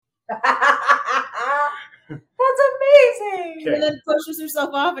That's amazing. Okay. And then pushes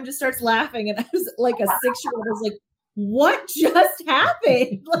herself off and just starts laughing. And I was like a 6-year-old. I was like, what just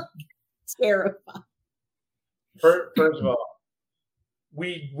happened? Like, terrified. First of all,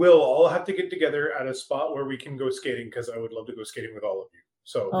 we will all have to get together at a spot where we can go skating because I would love to go skating with all of you.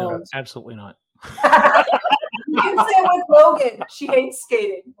 So Oh. Absolutely not. You can say with Logan. She hates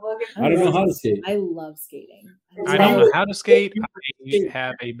skating. Logan. I don't know how to skate. I love skating. I don't know how to skate. I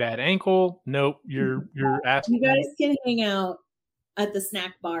have a bad ankle. Nope, you're asking. You guys can hang out at the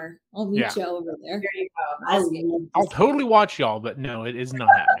snack bar. I'll meet you over there. There you go. I love I'll this. totally watch y'all, but no, it is not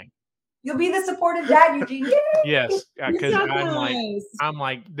happening. You'll be the supportive dad, Eugene. Yay! Yes, because So I'm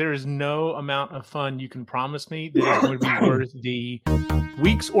like, there is no amount of fun you can promise me that is going to be worth the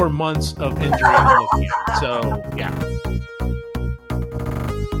weeks or months of injury I'm looking at. So yeah.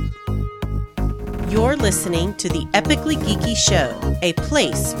 You're listening to the Epically Geeky Show, a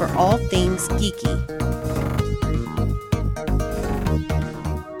place for all things geeky.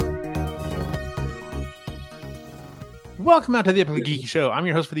 Welcome out to the Epically Geeky Show. I'm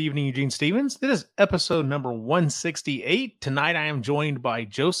your host for the evening, Eugene Stevens. This is episode number 168. Tonight I am joined by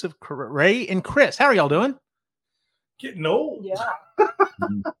Joseph, Ray, and Chris. How are y'all doing? Getting old. Yeah.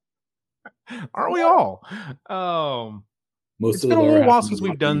 Aren't we all? It's been a little while since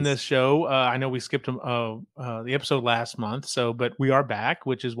we've done this show. I know we skipped the episode last month, but we are back,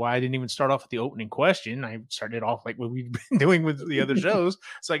 which is why I didn't even start off with the opening question. I started off like what we've been doing with the other shows.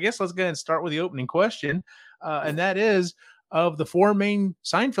 So I guess let's go ahead and start with the opening question. And that is, of the 4 main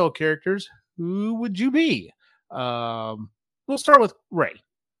Seinfeld characters, who would you be? We'll start with Ray.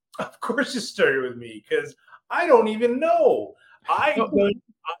 Of course you started with me because I don't even know.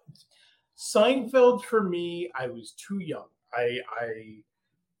 Seinfeld for me, I was too young. I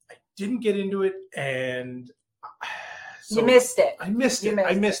didn't get into it, and so You missed it. I missed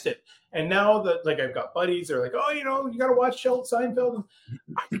it. And now that I've got buddies, they're like, "Oh, you got to watch Seinfeld."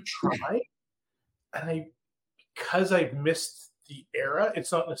 I try, and because I've missed the era,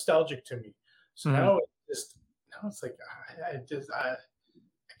 it's not nostalgic to me. So now it's like I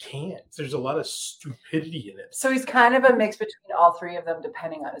can't. There's a lot of stupidity in it. So he's kind of a mix between all 3 of them,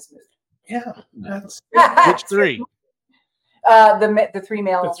 depending on his mood. Yeah, that's Which 3? The 3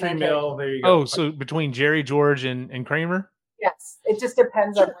 male. the 3 male. There you go. Oh, so between Jerry, George, and Kramer? Yes, it just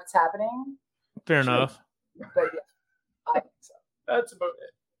depends on what's happening. Fair enough. But yeah, I think so. That's about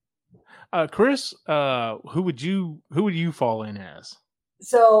it. Chris, who would you fall in as?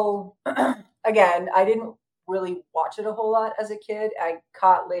 So again, I didn't really watch it a whole lot as a kid. I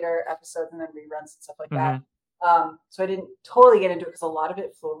caught later episodes and then reruns and stuff like that. So I didn't totally get into it because a lot of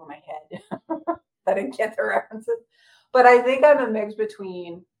it flew over my head. I didn't get the references. But I think I'm a mix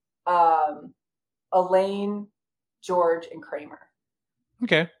between Elaine, George, and Kramer.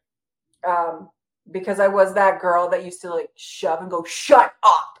 Okay. Because I was that girl that used to shove and go, "Shut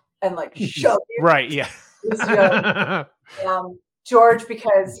up," and shove you. Right, yeah. George,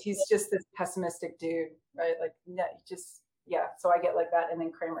 because he's just this pessimistic dude, right? So I get like that. And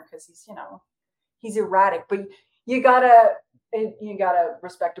then Kramer, because he's erratic, but you gotta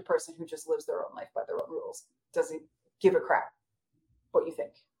respect a person who just lives their own life by their own rules. Doesn't give a crap what you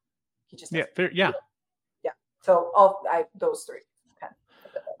think. He just fair, yeah. So those 3.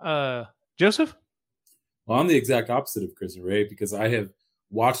 Okay. Joseph? Well, I'm the exact opposite of Chris and Ray because I have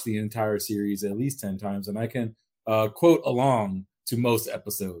watched the entire series at least 10 times, and I can quote along to most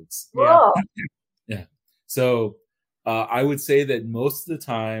episodes. Yeah. So I would say that most of the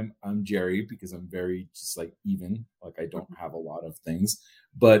time I'm Jerry because I'm very just even. I don't have a lot of things,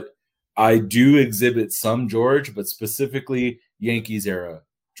 but I do exhibit some George, but specifically Yankees era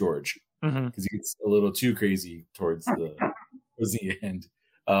George because he gets a little too crazy towards the end.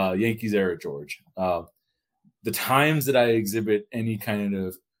 Yankees era George. The times that I exhibit any kind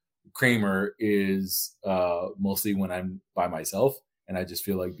of Kramer is mostly when I'm by myself and I just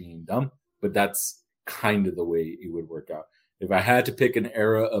feel like being dumb, but that's kind of the way it would work out. If I had to pick an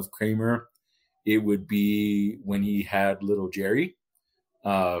era of Kramer, it would be when he had little Jerry.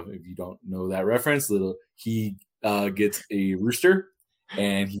 If you don't know that reference, he gets a rooster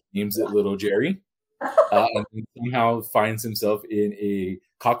and he names it Little Jerry. And he somehow finds himself in a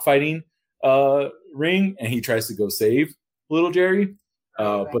cockfighting ring and he tries to go save Little Jerry.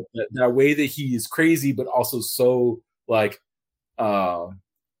 But that way that he is crazy, but also so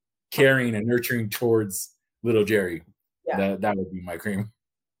caring and nurturing towards Little Jerry. Yeah. That would be my Kramer.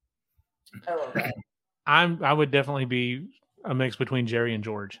 I love that. I would definitely be a mix between Jerry and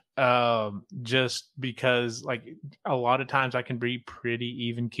George. Just because a lot of times I can be pretty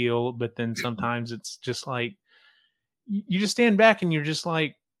even keel, but then sometimes it's just you just stand back and you're just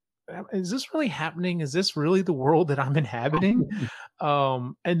is this really happening? Is this really the world that I'm inhabiting?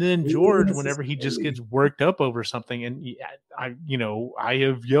 And then George, whenever he just gets worked up over something, and I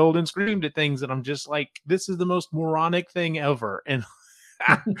have yelled and screamed at things that I'm just like, this is the most moronic thing ever. And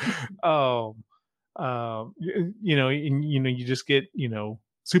you just get,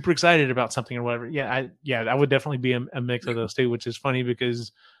 super excited about something or whatever. That would definitely be a mix of those two, which is funny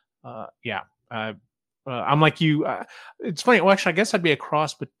because, I'm like you. It's funny. Well, actually, I guess I'd be a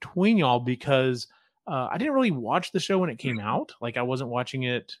cross between y'all because I didn't really watch the show when it came out. Like, I wasn't watching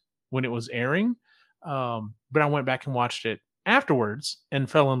it when it was airing, but I went back and watched it afterwards and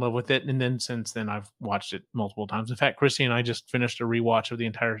fell in love with it. And then since then, I've watched it multiple times. In fact, Christy and I just finished a rewatch of the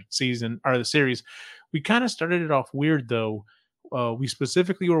entire season or the series. We kind of started it off weird though. We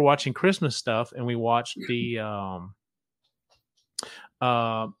specifically were watching Christmas stuff, and we watched the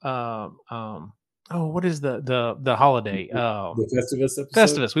what is the holiday? The Festivus episode.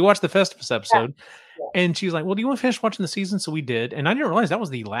 Festivus. We watched the Festivus episode, and she's like, "Well, do you want to finish watching the season?" So we did, and I didn't realize that was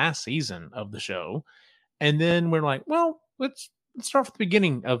the last season of the show. And then we're like, "Well, let's start from the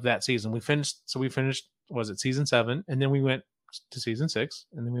beginning of that season." We finished. Was it season 7? And then we went to season 6,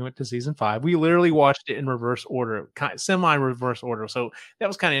 and then we went to season 5. We literally watched it in reverse order, semi-reverse order. So that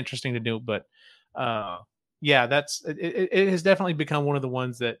was kind of interesting to do. But it has definitely become one of the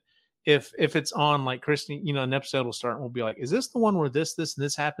ones that if it's on, like Christy, an episode will start and we'll be like, is this the one where this and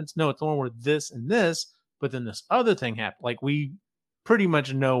this happens? No, it's the one where this and this, but then this other thing happened. Like, we pretty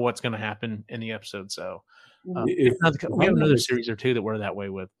much know what's going to happen in the episode. So we have another series or two that we're that way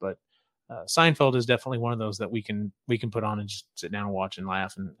with, but Seinfeld is definitely one of those that we can put on and just sit down and watch and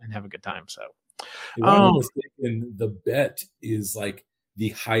laugh and have a good time. So if I'm not mistaken, The Bet is like the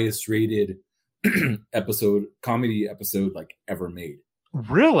highest rated comedy episode like ever made.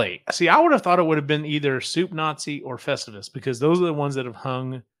 Really? See, I would have thought it would have been either Soup Nazi or Festivus, because those are the ones that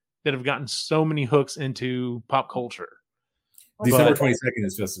have gotten so many hooks into pop culture. December 22nd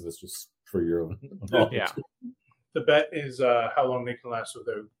is Festivus, just for your own knowledge. Yeah. The Bet is how long they can last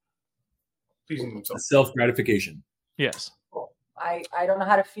without pleasing themselves. Self-gratification. Yes. I don't know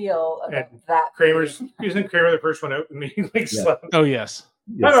how to feel about that. Isn't Kramer the first one out? And he Oh, yes.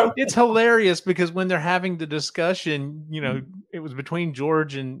 Yes. It's hilarious because when they're having the discussion, it was between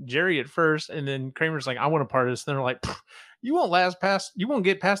George and Jerry at first, and then Kramer's like, "I want a part of this." And they're like, "You won't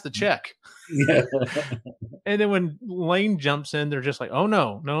get past the check." Yeah. And then when Lane jumps in, they're just like, "Oh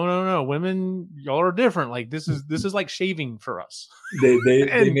no, women, y'all are different. Like, this is like shaving for us." They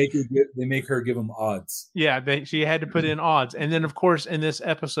make her give them odds. Yeah, she had to put in odds, and then of course in this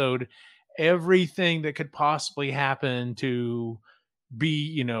episode, everything that could possibly happen to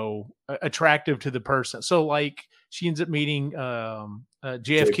be attractive to the person. So like, she ends up meeting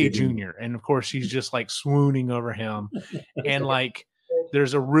JFK Jr. and of course she's just like swooning over him. And like,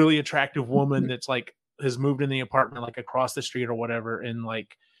 there's a really attractive woman that's like has moved in the apartment like across the street or whatever, and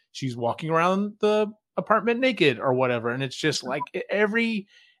like she's walking around the apartment naked or whatever, and it's just like every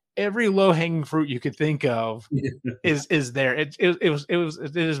low-hanging fruit you could think of is there. It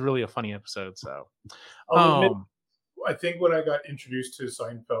is really a funny episode. So I think when I got introduced to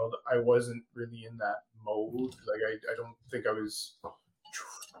Seinfeld, I wasn't really in that mode. Like, I don't think I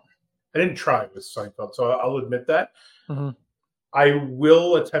didn't try with Seinfeld, so I'll admit that. Mm-hmm. I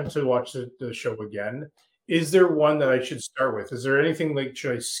will attempt to watch the show again. Is there one that I should start with? Is there anything like,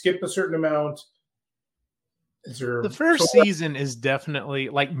 should I skip a certain amount? The first season is definitely,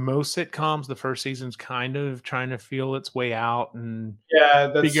 like most sitcoms, the first season's kind of trying to feel its way out and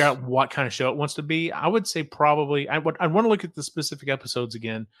figure out what kind of show it wants to be. I would say probably I want to look at the specific episodes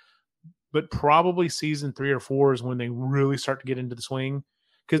again, but probably season 3 or 4 is when they really start to get into the swing,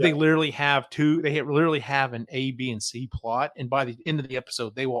 because they literally have an A, B, and C plot, and by the end of the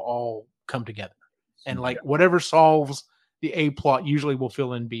episode they will all come together, and like whatever solves the A plot usually will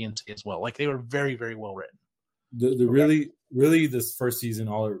fill in B and C as well. Like, they were very, very well written. Really this first season,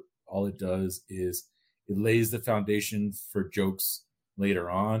 all it does is it lays the foundation for jokes later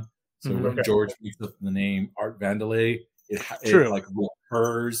on. So when George picks up the name Art Vandelay, it like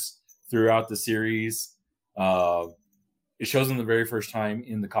recurs throughout the series. It shows him the very first time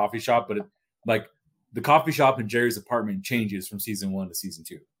in the coffee shop, but the coffee shop in Jerry's apartment changes from season 1 to season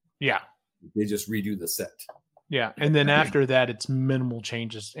 2. Yeah, they just redo the set. Yeah, and then after that, it's minimal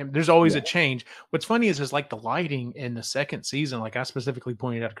changes. And there's always a change. What's funny is like the lighting in the second season. Like, I specifically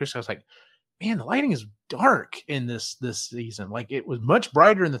pointed out to Chris, I was like, "Man, the lighting is dark in this season. Like, it was much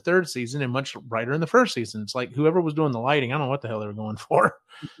brighter in the third season and much brighter in the first season. It's like whoever was doing the lighting, I don't know what the hell they were going for."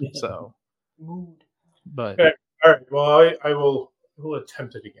 So, but all right, well, I will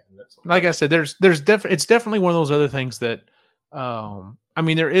attempt it again. Like I said, it's definitely one of those other things that I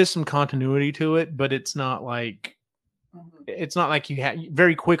mean, there is some continuity to it, but it's not like you have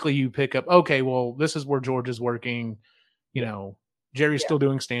very quickly you pick up, okay, well, this is where George is working, you know, Jerry's still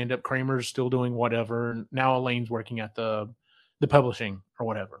doing stand-up, Kramer's still doing whatever, and now Elaine's working at the publishing or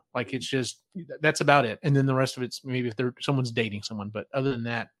whatever. Like, it's just, that's about it. And then the rest of it's maybe if someone's dating someone, but other than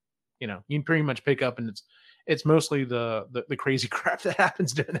that, you know, you can pretty much pick up, and it's mostly the crazy crap that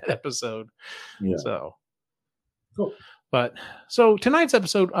happens during that episode. Yeah. So cool. But so tonight's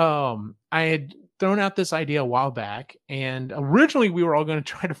episode, I had thrown out this idea a while back, and originally we were all going to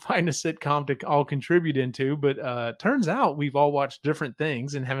try to find a sitcom to all contribute into, but turns out we've all watched different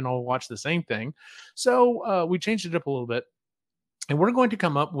things and haven't all watched the same thing. So we changed it up a little bit, and we're going to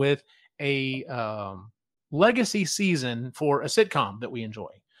come up with a legacy season for a sitcom that we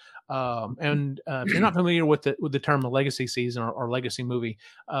enjoy. And if you're not familiar with the term a legacy season or legacy movie,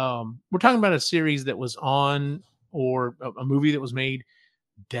 we're talking about a series that was on, or a movie that was made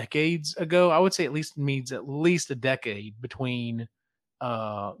decades ago. I would say at least needs at least a decade between,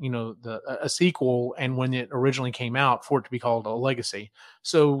 a sequel and when it originally came out for it to be called a legacy.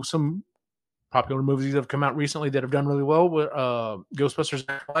 So some popular movies that have come out recently that have done really well. Ghostbusters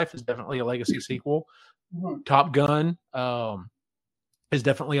Afterlife is definitely a legacy sequel. Mm-hmm. Top Gun is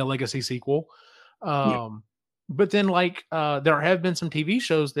definitely a legacy sequel. But then, there have been some TV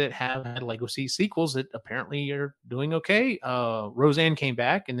shows that have had legacy sequels that apparently are doing okay. Roseanne came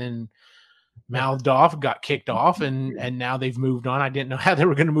back and then mouthed off, got kicked off, and now they've moved on. I didn't know how they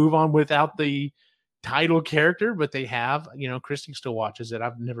were going to move on without the title character, but they have. You know, Christy still watches it.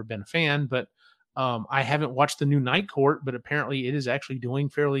 I've never been a fan, but I haven't watched the new Night Court, but apparently it is actually doing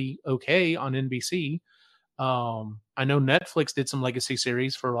fairly okay on NBC. I know Netflix did some legacy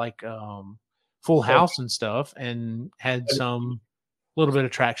series for Full House and stuff, and had some little bit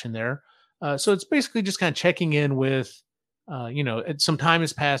of traction there. So it's basically just kind of checking in with, some time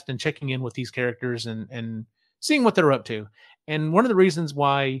has passed and checking in with these characters and seeing what they're up to. And one of the reasons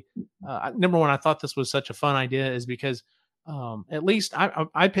why, number one, I thought this was such a fun idea is because at least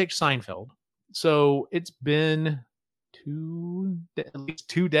I picked Seinfeld. So it's been at least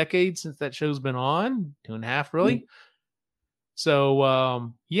 2 decades since that show's been on, 2.5 really. Mm-hmm.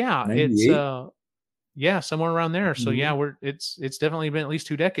 So it's somewhere around there. So it's definitely been at least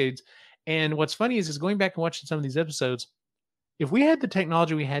 2 decades. And what's funny is going back and watching some of these episodes, if we had the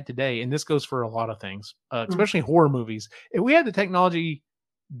technology we had today, and this goes for a lot of things, especially horror movies, if we had the technology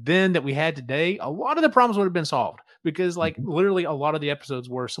then that we had today, a lot of the problems would have been solved, because literally a lot of the episodes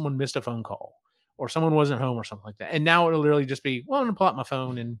where someone missed a phone call or someone wasn't home or something like that. And now it'll literally just be, well, I'm going to pull out my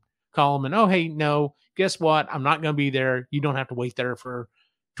phone and call them, and, oh, hey, no, guess what? I'm not going to be there. You don't have to wait there for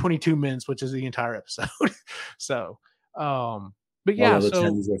 22 minutes, which is the entire episode. So, but yeah,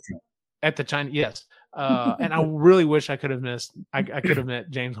 so at the Chinese, yes. And I really wish I could have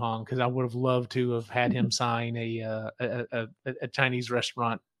met James Hong, because I would have loved to have had him sign a Chinese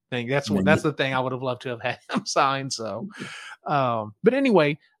restaurant thing. That's the thing I would have loved to have had him sign. So, but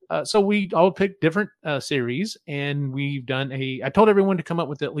anyway, so we all picked different series, and we've done I told everyone to come up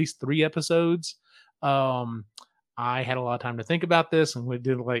with at least 3 episodes. I had a lot of time to think about this, and we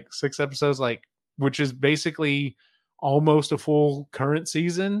did 6 episodes, which is basically almost a full current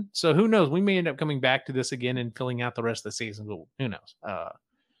season. So who knows? We may end up coming back to this again and filling out the rest of the season, but who knows?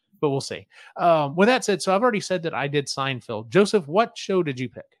 But we'll see. With that said, so I've already said that I did Seinfeld. Joseph, what show did you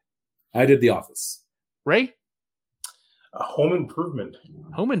pick? I did The Office. Ray? Home Improvement.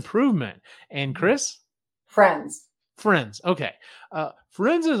 Home Improvement. And Chris? Friends. Okay.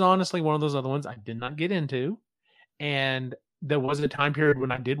 Friends is honestly one of those other ones I did not get into. And there was a time period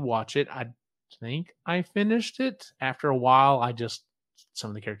when I did watch it. I think I finished it. After a while, some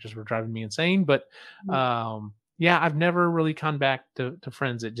of the characters were driving me insane. But I've never really come back to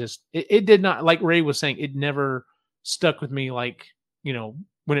Friends. It did not, like Ray was saying, it never stuck with me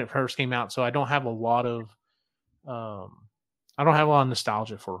when it first came out. So I don't have a lot of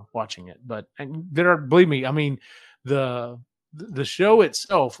nostalgia for watching it. But believe me, I mean, the show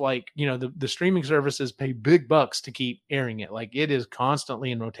itself, the streaming services pay big bucks to keep airing it. It is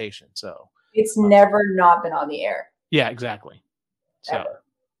constantly in rotation. So it's never not been on the air. Yeah, exactly. Ever.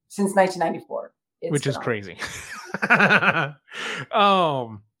 Since 1994. Which is crazy.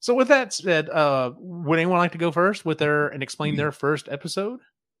 So with that said, would anyone like to go first and explain their first episode?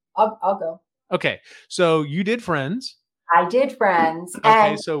 I'll go. Okay. So you did Friends. I did Friends.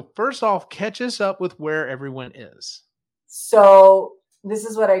 Okay. So first off, catch us up with where everyone is. So this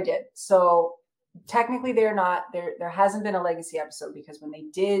is what I did. So technically there hasn't been a legacy episode, because when they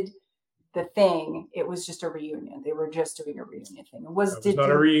did the thing, it was just a reunion. They were just doing a reunion thing. It was not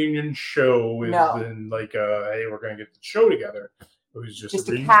a reunion show. Then like, hey, we're going to get the show together. It was just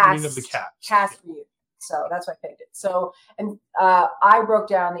a reunion of the cast reunion. So that's why I picked it. So, and I broke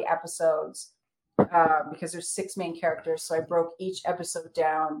down the episodes because there's 6 main characters. So I broke each episode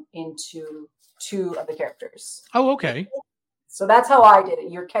down into 2 of the characters. Oh, okay. So that's how I did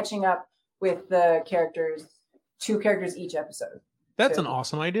it. You're catching up with the characters, 2 characters each episode. That's an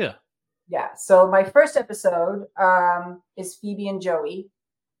awesome idea. Yeah. So my first episode is Phoebe and Joey.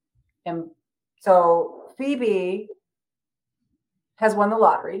 And so Phoebe has won the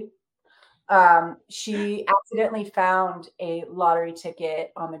lottery. She accidentally found a lottery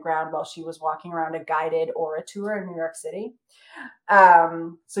ticket on the ground while she was walking around a guided Aura tour in New York City.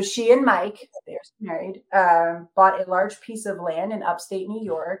 So she and Mike, they're married, bought a large piece of land in upstate New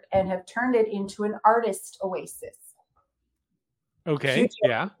York and have turned it into an artist oasis. Okay.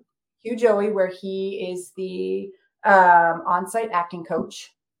 Yeah. Hugh Joey, where he is the on-site acting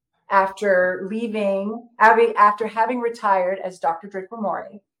coach after having retired as Dr. Draper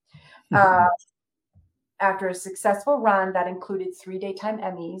Morey. After a successful run that included 3 daytime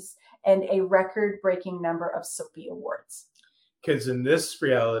Emmys and a record-breaking number of Soapy Awards. Because in this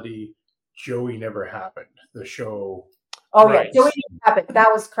reality, Joey never happened. The show. Oh, right. Yeah. Joey didn't happen.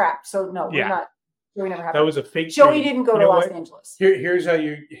 That was crap. So, no, we're not. Joey never happened. That was a fake. Joey didn't go to Los Angeles. Here's how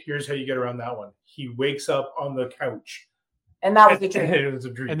you get around that one. He wakes up on the couch. And that was a dream. It was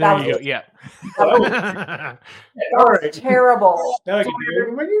a dream. And there you go. Yeah. That was terrible. Now I can do it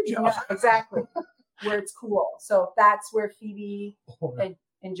in my new job. Yeah, exactly. Where it's cool. So that's where Phoebe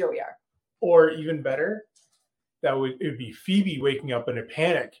and Joey are. Or even better, it would be Phoebe waking up in a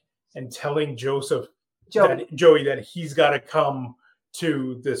panic and telling Joey that he's got to come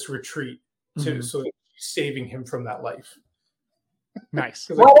to this retreat so that he's saving him from that life. Nice.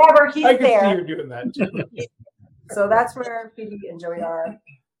 Whatever, he's I can there. see you doing that too. So that's where Phoebe and Joey are.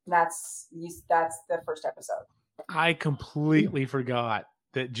 That's the first episode. I completely forgot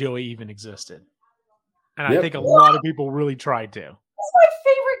that Joey even existed. And I think a lot of people really tried to. That's my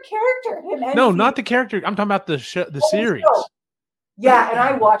favorite character. No, not the character. I'm talking about the series. Show. Yeah, and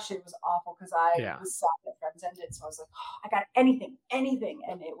I watched it. It was awful because I was sad that Friends ended. So I was like, I got anything.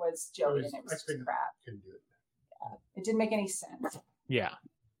 And it was Joey, and it was just crap. Couldn't do it. Yeah, it didn't make any sense. Yeah.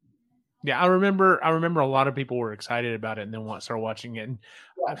 Yeah, I remember a lot of people were excited about it and then started watching it. And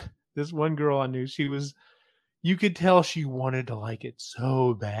this one girl I knew, you could tell she wanted to like it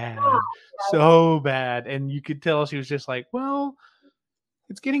so bad. And you could tell she was just like, well,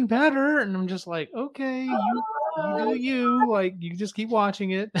 it's getting better. And I'm just like, okay, you do you. Like, you just keep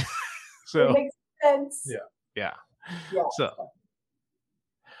watching it. So it makes sense. Yeah. So,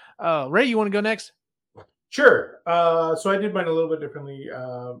 Ray, you want to go next? Sure. So I did mine a little bit differently.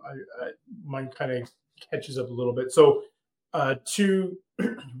 Mine kind of catches up a little bit. So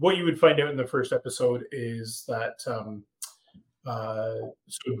what you would find out in the first episode is that so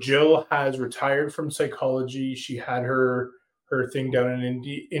Jill has retired from psychology. She had her thing down in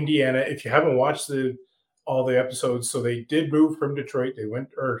Indiana. If you haven't watched all the episodes, so they did move from Detroit. They went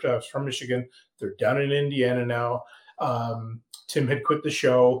from Michigan. They're down in Indiana now. Tim had quit the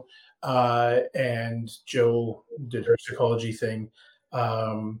show. And Jill did her psychology thing.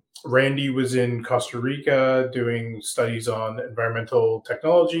 Randy was in Costa Rica doing studies on environmental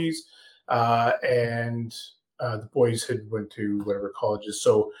technologies, and the boys had went to whatever colleges.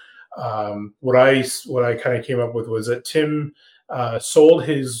 So what I kind of came up with was that Tim sold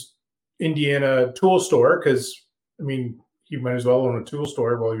his Indiana tool store because he might as well own a tool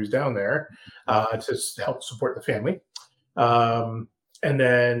store while he was down there to help support the family.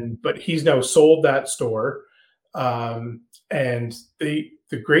 But he's now sold that store. And the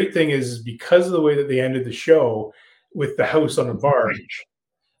great thing is because of the way that they ended the show with the house on a barge,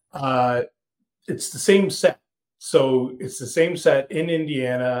 it's the same set. So it's the same set in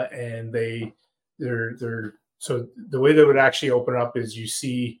Indiana, and they're so the way that would actually open up is you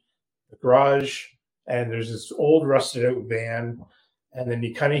see the garage, and there's this old rusted out van, and then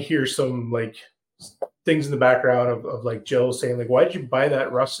you kind of hear some like things in the background of like Jill saying like, why did you buy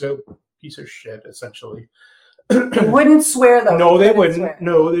that rusted out piece of shit, essentially? They wouldn't swear though. No, they wouldn't. Swear.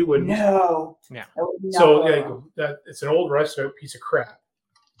 No, they wouldn't. No. Yeah. So like that, it's an old rusted out piece of crap.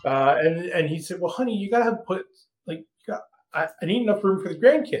 And he said, well, honey, you gotta I need enough room for the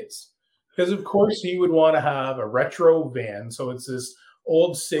grandkids. Because of course he would want to have a retro van. So it's this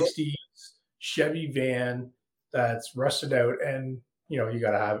old 60s Chevy van that's rusted out, and you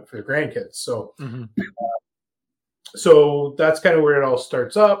got to have it for the grandkids. So, so that's kind of where it all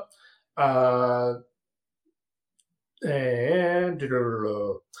starts up. And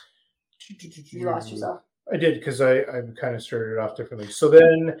You lost yourself. I did, because I kind of started it off differently. So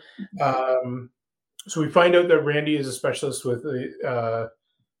then, so we find out that Randy is a specialist with the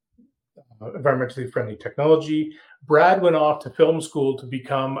environmentally friendly technology. Brad went off to film school to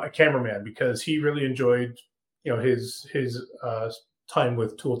become a cameraman because he really enjoyed, his time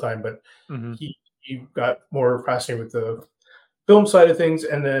with Tool Time, but he got more fascinated with the film side of things.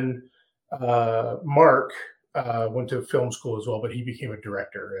 And then Mark went to film school as well, but he became a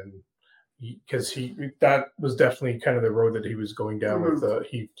director, and because that was definitely kind of the road that he was going down with.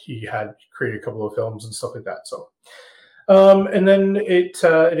 He had created a couple of films and stuff like that. So, and then it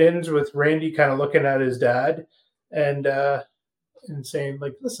ends with Randy kind of looking at his dad and saying,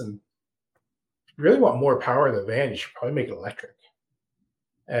 like, listen, if you really want more power in the van, you should probably make it electric.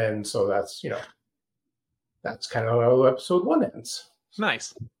 And so that's kind of how episode 1 ends.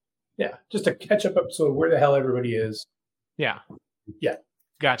 Nice. Yeah, just a catch-up episode, where the hell everybody is. Yeah.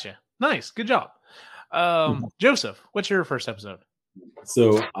 Gotcha. Nice. Good job. Joseph, what's your first episode?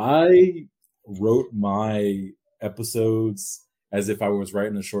 So I wrote my episodes as if I was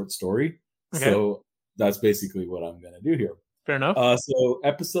writing a short story. Okay. So that's basically what I'm going to do here. Fair enough. So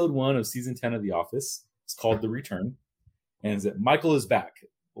episode 1 of season 10 of The Office is called The Return. And it's that Michael is back.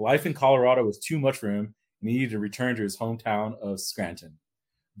 Life in Colorado was too much for him, and he needed to return to his hometown of Scranton.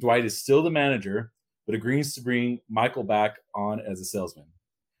 Dwight is still the manager, but agrees to bring Michael back on as a salesman.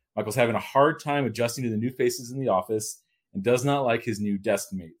 Michael's having a hard time adjusting to the new faces in the office and does not like his new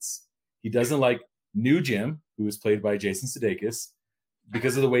desk mates. He doesn't like new Jim, who is played by Jason Sudeikis,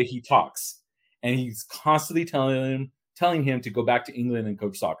 because of the way he talks. And he's constantly telling him to go back to England and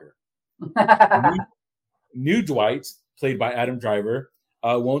coach soccer. New Dwight, played by Adam Driver,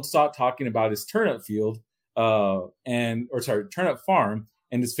 won't stop talking about his turnip field, turnip farm,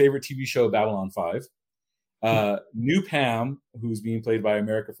 and his favorite TV show, Babylon 5. New Pam, who's being played by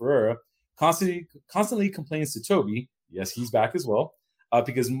America Ferrera, constantly complains to Toby, yes, he's back as well,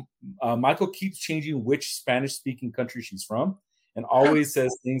 because Michael keeps changing which Spanish-speaking country she's from, and always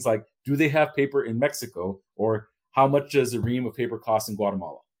says things like, do they have paper in Mexico? Or how much does a ream of paper cost in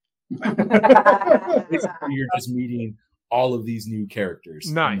Guatemala? Basically, you're just meeting all of these new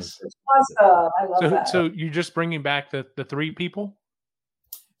characters. Nice. Awesome. I love that. So you're just bringing back the 3 people?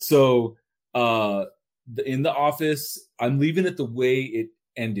 So in the office, I'm leaving it the way it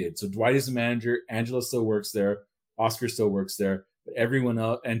ended. So Dwight is the manager, Angela still works there, Oscar still works there, but everyone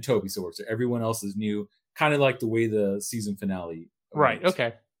else, and Toby still works there. Everyone else is new, kind of like the way the season finale right works.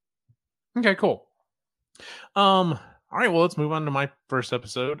 Okay, cool. All right, well, let's move on to my first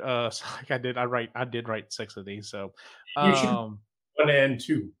episode. So like I did write 6 of these. So you should 1 and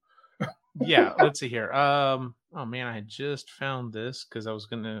 2. Yeah, let's see here. Oh man, I had just found this because I was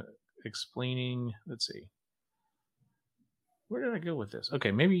gonna explaining. Let's see. Where did I go with this?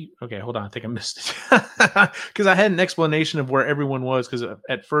 Okay, hold on. I think I missed it. Because I had an explanation of where everyone was, because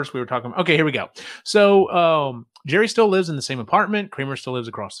at first we were talking. Okay, here we go. So Jerry still lives in the same apartment. Kramer still lives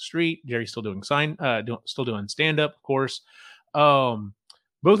across the street. Jerry's still doing still doing stand-up, of course.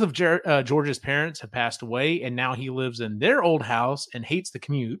 Both of George's parents have passed away, and now he lives in their old house and hates the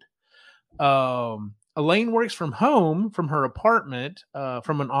commute. Elaine works from home from her apartment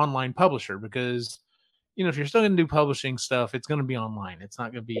from an online publisher, because if you're still going to do publishing stuff, it's going to be online. It's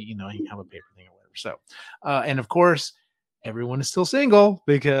not going to be, you can have a paper thing or whatever. So, and of course, everyone is still single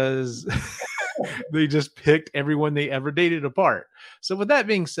because they just picked everyone they ever dated apart. So with that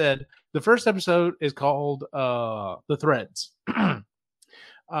being said, the first episode is called The Threads.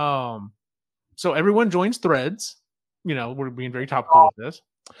 So everyone joins Threads. We're being very topical with this.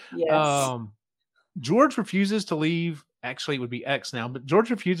 Yes. George refuses to leave. Actually, it would be X now, but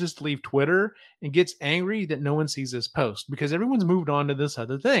George refuses to leave Twitter and gets angry that no one sees his post because everyone's moved on to this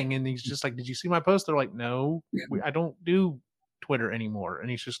other thing. And he's just like, did you see my post? They're like, no, I don't do Twitter anymore.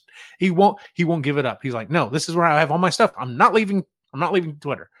 And he won't give it up. He's like, no, this is where I have all my stuff. I'm not leaving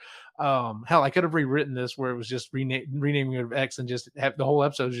Twitter. Hell, I could have rewritten this where it was just renaming it X and just have the whole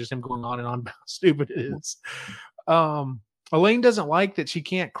episode is just him going on and on about how stupid it is. Elaine doesn't like that she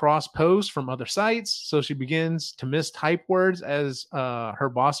can't cross posts from other sites, so she begins to mistype words as her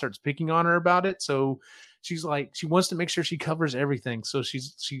boss starts picking on her about it. So she's like, she wants to make sure she covers everything. So she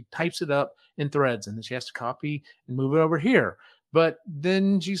types it up in Threads, and then she has to copy and move it over here. But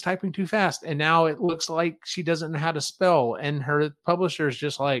then she's typing too fast, and now it looks like she doesn't know how to spell. And her publisher is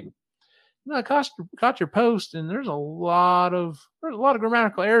just like, no, I caught your post, and there's a lot of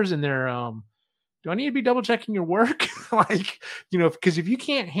grammatical errors in there. Do I need to be double checking your work? Because if you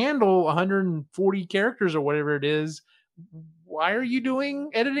can't handle 140 characters or whatever it is, why are you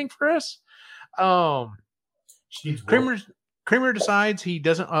doing editing for us? Kramer decides he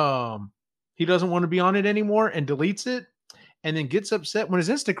doesn't he doesn't want to be on it anymore and deletes it, and then gets upset when his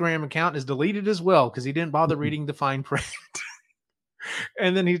Instagram account is deleted as well because he didn't bother reading the fine print.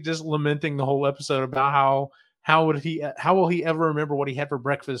 And then he's just lamenting the whole episode about how will he ever remember what he had for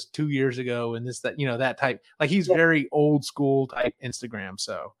breakfast 2 years ago, and this, that, that type. Like, he's very old school type Instagram.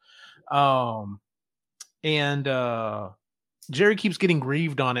 So, Jerry keeps getting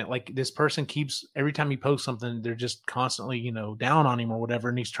grieved on it. Like, this person keeps, every time he posts something, they're just constantly, down on him or whatever.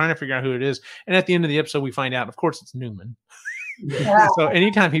 And he's trying to figure out who it is. And at the end of the episode, we find out, of course, it's Newman. Yeah. So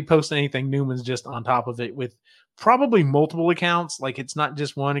anytime he posts anything, Newman's just on top of it with probably multiple accounts. Like, it's not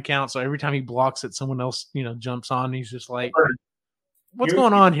just one account. So every time he blocks it, someone else, jumps on. And he's just like, what's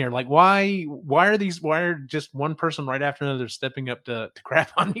going on here? Like, why are just one person right after another stepping up to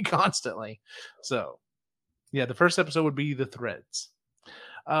crap on me constantly? So yeah, the first episode would be the threads.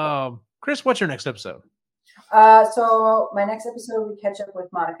 Chris, what's your next episode? So my next episode, we catch up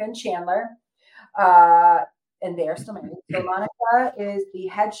with Monica and Chandler. And they are still married. So Monica is the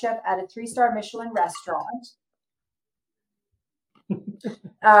head chef at a 3-star Michelin restaurant.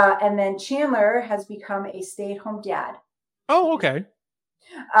 And then Chandler has become a stay-at-home dad. Oh, okay.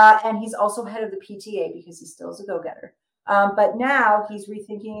 And he's also head of the PTA because he still is a go-getter. But now he's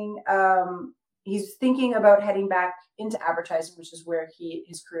rethinking. He's thinking about heading back into advertising, which is where he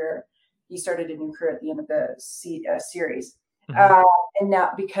started a new career at the end of the series. Mm-hmm. And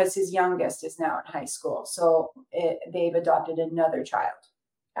now, because his youngest is now in high school, so they've adopted another child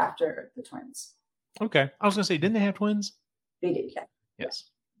after the twins. Okay, I was gonna say, didn't they have twins? They did, yeah. Yes.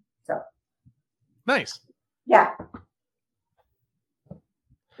 So nice. Yeah.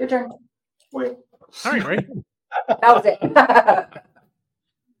 Your turn. Wait. All right, Ray. That was it.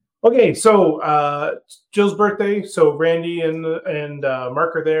 Okay, so Jill's birthday. So Randy and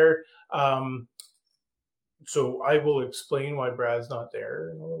Mark are there. So I will explain why Brad's not there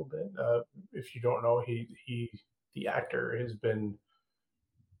in a little bit. If you don't know, the actor has been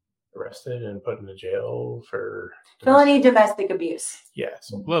arrested and put into jail for felony domestic abuse. Yeah,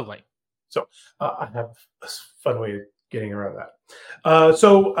 so lovely. So I have a fun way of getting around that.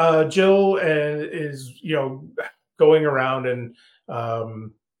 So Jill is going around and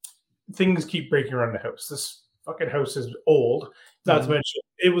things keep breaking around the house. This fucking house is old. Not to mention,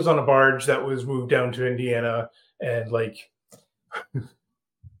 it was on a barge that was moved down to Indiana, and like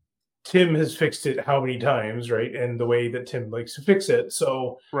Tim has fixed it how many times, right? And the way that Tim likes to fix it,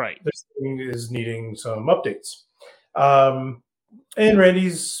 so right, this thing is needing some updates. And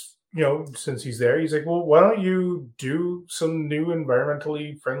Randy's, since he's there, he's like, well, why don't you do some new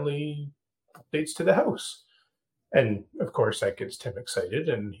environmentally friendly updates to the house? And of course, that gets Tim excited,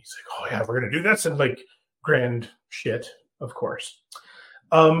 and he's like, oh yeah, we're gonna do this, and like grand shit. Of course.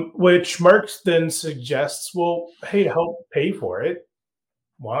 Which Mark then suggests, well, hey, to help pay for it,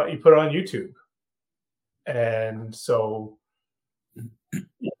 why don't you put it on YouTube? And so,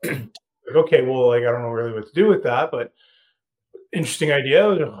 okay, well, like, I don't know really what to do with that, but interesting idea.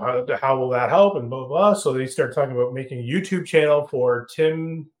 How will that help? And blah, blah, blah. So they start talking about making a YouTube channel for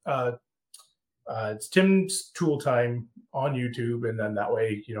Tim. It's Tim's Tool Time on YouTube. And then that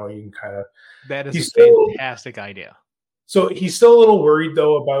way, you can kind of. That is a fantastic idea. So he's still a little worried,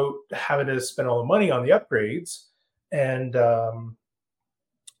 though, about having to spend all the money on the upgrades. And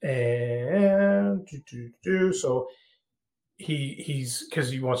so he's because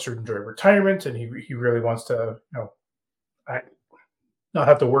he wants to enjoy retirement, and he really wants to, not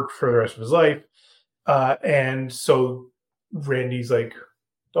have to work for the rest of his life. And so Randy's like,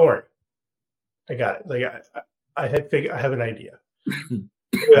 don't worry, I got it. Like I have an idea.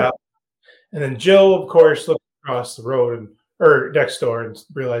 Yeah. And then Jill, of course, looks across the road or next door and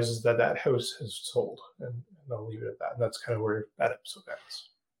realizes that house has sold, and they'll leave it at that. And that's kind of where that episode ends.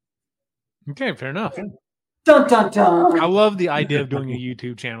 Okay, fair enough. Dun, dun, dun. I love the idea of doing a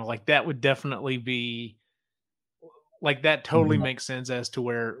YouTube channel. Like, that would definitely be like, that totally makes sense as to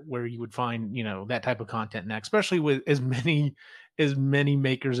where you would find, that type of content next, especially with as many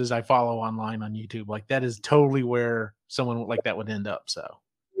makers as I follow online on YouTube. Like, that is totally where someone like that would end up. So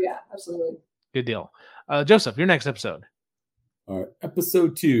yeah, absolutely. Good deal. Joseph, your next episode. All right.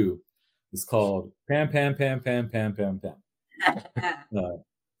 Episode 2 is called Pam, Pam, Pam, Pam, Pam, Pam, Pam.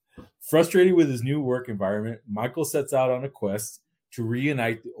 Frustrated with his new work environment, Michael sets out on a quest to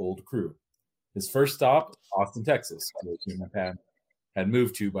reunite the old crew. His first stop, Austin, Texas, where Jim and Pam had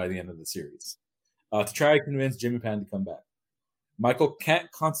moved to by the end of the series, to try to convince Jim and Pam to come back. Michael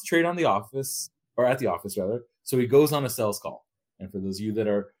can't concentrate at the office, so he goes on a sales call. And for those of you that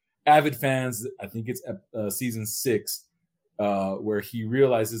are avid fans, I think it's season 6, where he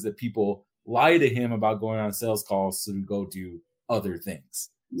realizes that people lie to him about going on sales calls to go do other things.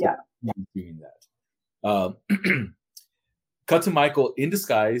 Yeah. So he's doing that. Cut to Michael in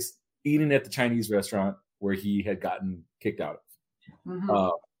disguise, eating at the Chinese restaurant where he had gotten kicked out of. Mm-hmm.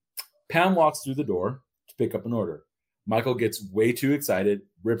 Pam walks through the door to pick up an order. Michael gets way too excited,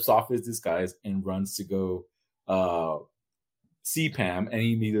 rips off his disguise, and runs to go see Pam, and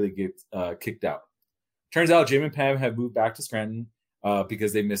he immediately gets kicked out. Turns out Jim and Pam have moved back to Scranton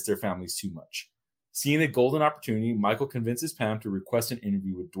because they miss their families too much. Seeing a golden opportunity, Michael convinces Pam to request an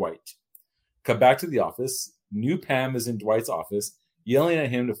interview with Dwight. Cut back to the office. New Pam is in Dwight's office, yelling at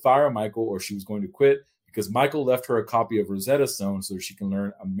him to fire Michael or she was going to quit because Michael left her a copy of Rosetta Stone so she can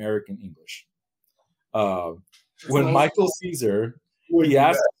learn American English. When Michael sees her, he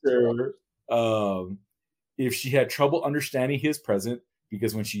asks her if she had trouble understanding his present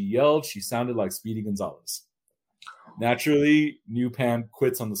because when she yelled, she sounded like Speedy Gonzalez. Naturally, new Pam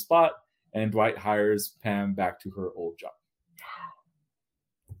quits on the spot, and Dwight hires Pam back to her old job.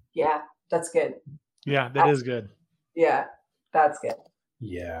 Yeah, that's good. Yeah, that is good. Yeah, that's good.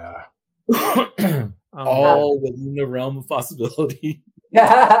 Yeah. All within the realm of possibility.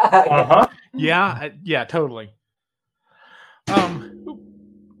 Uh-huh. Yeah, totally.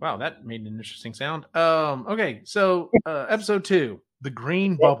 Wow, that made an interesting sound. Okay, so episode 2, The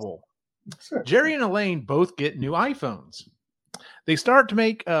Green Bubble. Jerry and Elaine both get new iPhones. They start to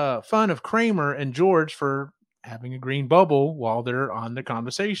make fun of Kramer and George for having a green bubble while they're on the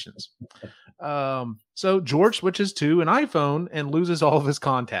conversations. So George switches to an iPhone and loses all of his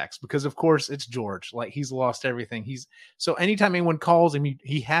contacts because, of course, it's George. Like, he's lost everything. So anytime anyone calls him,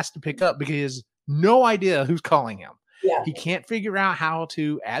 he has to pick up because he has no idea who's calling him. Yeah. He can't figure out how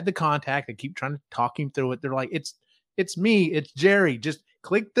to add the contact. They keep trying to talk him through it. They're like, it's me, it's Jerry. Just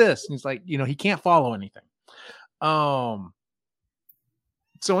click this. And he's like, he can't follow anything. So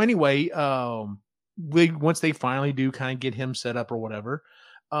anyway, once they finally do kind of get him set up or whatever,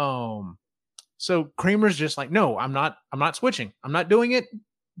 so Kramer's just like, no, I'm not switching. I'm not doing it.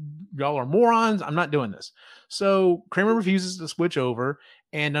 Y'all are morons. I'm not doing this. So Kramer refuses to switch over.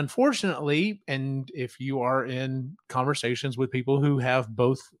 And unfortunately, and if you are in conversations with people who have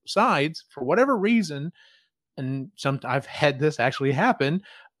both sides, for whatever reason, and I've had this actually happen,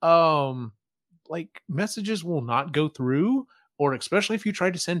 like messages will not go through, or especially if you try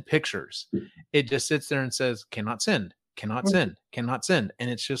to send pictures, it just sits there and says, cannot send, cannot send, cannot send. And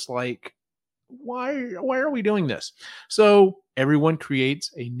it's just like, why are we doing this? So everyone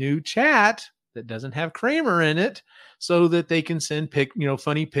creates a new chat that doesn't have Kramer in it so that they can send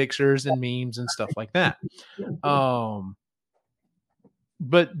funny pictures and memes and stuff like that.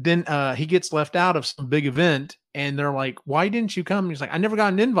 But then he gets left out of some big event and they're like, why didn't you come? And he's like, I never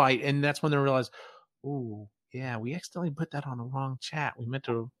got an invite. And that's when they realize, oh yeah, we accidentally put that on the wrong chat. We meant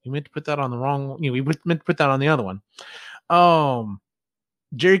to put that on the wrong, we meant to put that on the other one.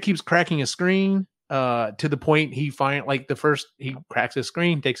 Jerry keeps cracking his screen to the point he he cracks his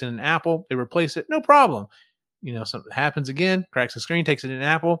screen, takes it in an Apple, they replace it, no problem. Something happens again, cracks the screen, takes it in an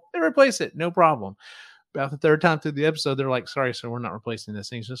Apple, they replace it, no problem. About the third time through the episode, they're like, sorry, sir, we're not replacing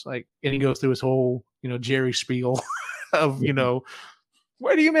this. And he's just like, and he goes through his whole, Jerry spiel of,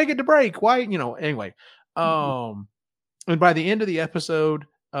 why do you make it to break? Why, anyway. And by the end of the episode,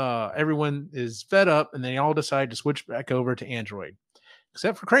 everyone is fed up and they all decide to switch back over to Android.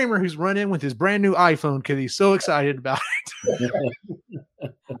 Except for Kramer, who's run in with his brand new iPhone because he's so excited about it.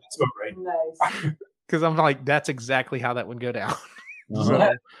 That's about right. Nice. Because I'm like, that's exactly how that would go down.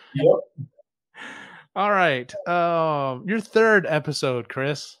 Uh-huh. Yep. All right. Your third episode,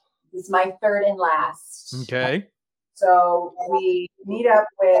 Chris. This is my third and last. Okay. So we meet up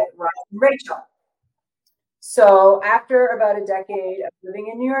with Ross and Rachel. So after about a decade of living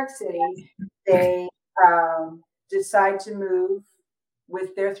in New York City, they decide to move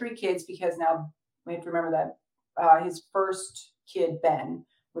with their 3 kids because now we have to remember that his first kid, Ben,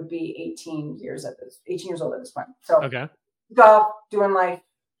 would be 18 years old at this point. So okay. Golf, doing life.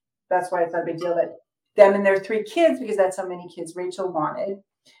 That's why it's not a big deal that them and their 3 kids, because that's how many kids Rachel wanted,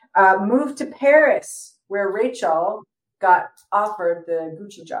 moved to Paris, where Rachel got offered the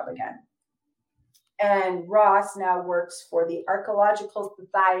Gucci job again. And Ross now works for the Archaeological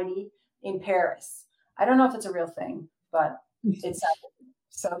Society in Paris. I don't know if it's a real thing, but it's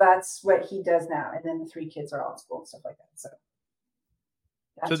so that's what he does now. And then the 3 kids are all in school and stuff like that.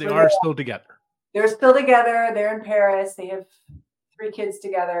 So they are still together. They're still together. They're in Paris. They have 3 kids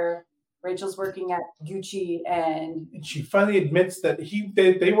together. Rachel's working at Gucci, and she finally admits that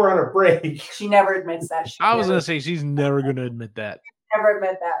they were on a break. She never admits that. I was going to say she's never going to admit that. Never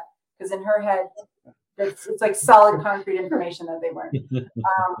admit that, because in her head, it's like solid concrete information that they weren't.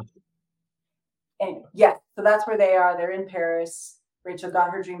 And yes, so that's where they are. They're in Paris. Rachel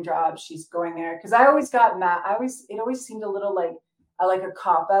got her dream job. She's going there. Because I always got mad. It always seemed a little like a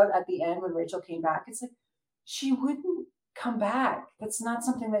cop out at the end when Rachel came back. It's like, she wouldn't come back. That's not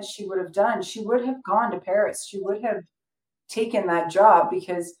something that she would have done. She would have gone to Paris. She would have taken that job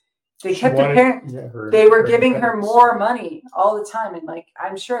because they kept they were giving her more money all the time. And like,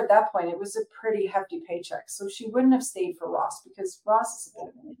 I'm sure at that point it was a pretty hefty paycheck. So she wouldn't have stayed for Ross because Ross is a bit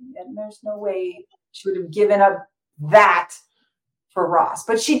of an idiot. And there's no way she would have given up that for Ross.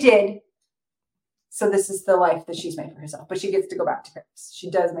 But she did. So this is the life that she's made for herself. But she gets to go back to Paris. She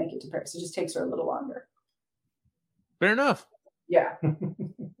does make it to Paris. It just takes her a little longer. Fair enough. Yeah.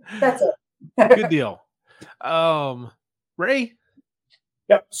 That's it. Good deal. Ray?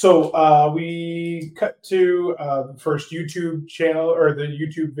 Yep. So we cut to the first YouTube channel, or the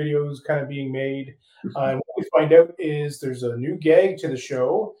YouTube videos kind of being made. And what we find out is there's a new gag to the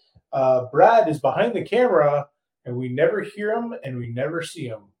show. Brad is behind the camera, and we never hear him and we never see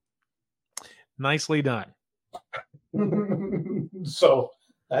him. Nicely done. So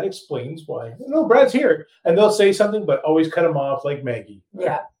that explains why. No, Brad's here, and they'll say something, but always cut him off like Maggie.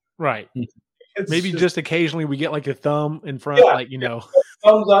 Yeah. Right. Maybe just occasionally we get like a thumb in front, like,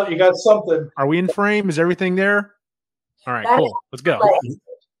 thumbs up. You got something. Are we in frame? Is everything there? All right, cool. Let's go.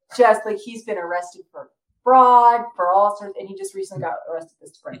 Just like he's been arrested for fraud, for all sorts, and he just recently got arrested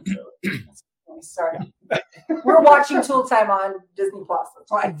this spring. So we started. We're watching Tool Time on Disney Plus.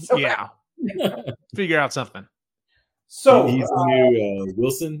 That's why. So yeah. Figure out something. So he's the new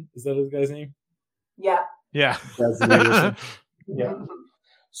Wilson. Is that his guy's name? Yeah. Yeah. Yeah.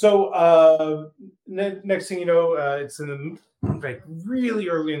 So next thing you know, it's in the really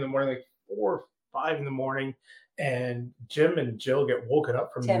early in the morning, like 4 or 5 in the morning, and Jim and Jill get woken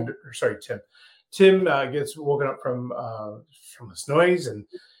up from Tim gets woken up from this noise, and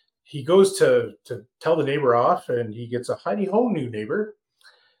he goes to tell the neighbor off, and he gets a hidey ho new neighbor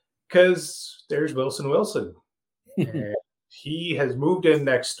because there's Wilson. And he has moved in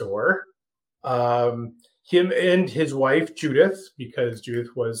next door. Him and his wife, Judith, because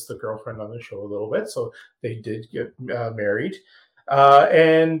Judith was the girlfriend on the show a little bit, so they did get married.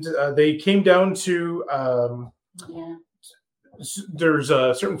 And they came down to, there's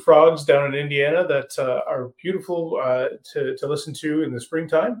certain frogs down in Indiana that are beautiful to listen to in the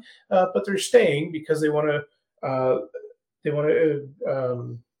springtime, but they're staying because they want to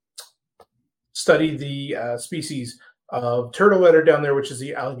study the species of turtle that are down there, which is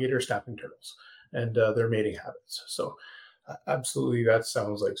the alligator snapping turtles, and their mating habits. So absolutely, that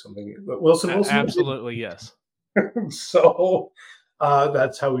sounds like something that Wilson absolutely did. Yes. So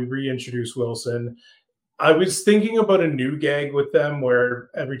that's how we reintroduce Wilson. I was thinking about a new gag with them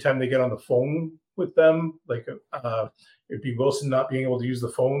where every time they get on the phone with them, like it'd be Wilson not being able to use the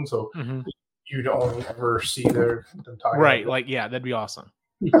phone, so you'd only ever see them talking. Right, like that'd be awesome.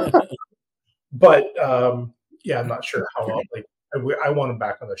 But I'm not sure how. I want him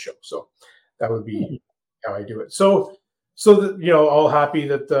back on the show, so that would be how I do it. So all happy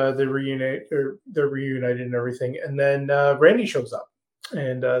that they're reunited and everything, and then Randy shows up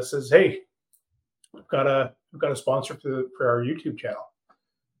and says, "Hey, we've got a sponsor for our YouTube channel."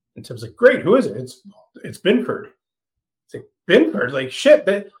 And Tim's like, "Great, who is it?" It's Binford. It's like, Binford, like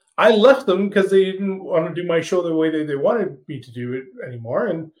shit. I left them because they didn't want to do my show the way they wanted me to do it anymore,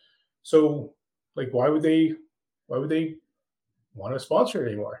 and so like, why would they want to sponsor it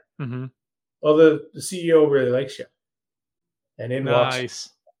anymore? Mm-hmm. Well, the CEO really likes you. And in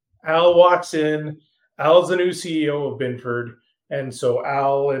Al walks in. Al's the new CEO of Binford. And so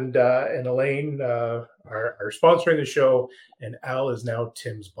Al and Elaine are sponsoring the show, and Al is now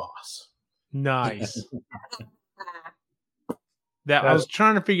Tim's boss. Nice. I was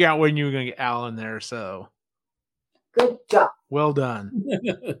trying to figure out when you were going to get Al in there, so. Good job. Well done.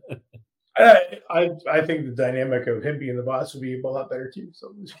 I think the dynamic of him being the boss would be a lot better too.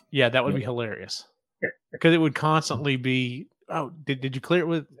 So yeah, that would be hilarious because it would constantly be, "Oh, did you clear it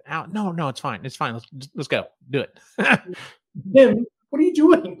with Al?" No, it's fine. It's fine. Let's go. Do it. Tim, what are you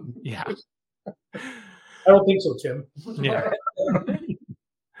doing? Yeah, I don't think so, Tim. Yeah. All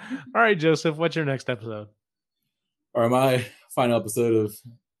right, Joseph, what's your next episode? All right, my final episode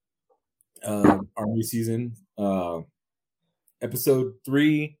of our new season, episode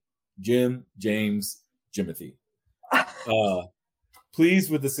 3. Jim, James, Jimothy.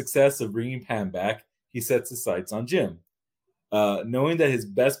 Pleased with the success of bringing Pam back, he sets his sights on Jim. Knowing that his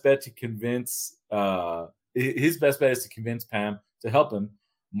best bet is to convince Pam to help him,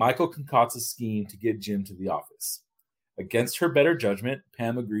 Michael concocts a scheme to get Jim to the office. Against her better judgment,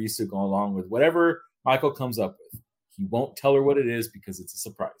 Pam agrees to go along with whatever Michael comes up with. He won't tell her what it is because it's a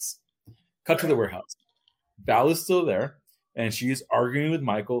surprise. Cut to the warehouse. Val is still there. and she is arguing with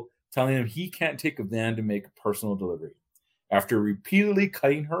Michael, telling him he can't take a van to make a personal delivery. After repeatedly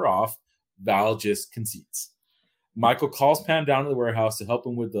cutting her off, Val just concedes. Michael calls Pam down to the warehouse to help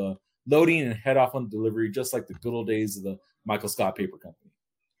him with the loading and head off on the delivery, just like the good old days of the Michael Scott Paper Company.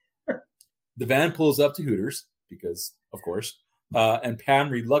 The van pulls up to Hooters, because, of course, and Pam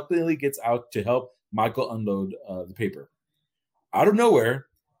reluctantly gets out to help Michael unload the paper. Out of nowhere,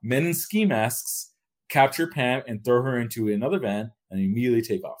 men in ski masks capture Pam and throw her into another van and immediately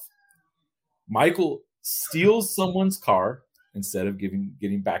take off. Michael steals someone's car instead of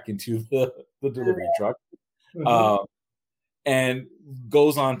getting back into the delivery truck, and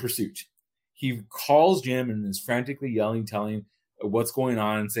goes on pursuit. He calls Jim and is frantically yelling, telling what's going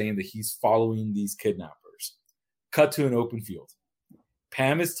on and saying that he's following these kidnappers. Cut to an open field.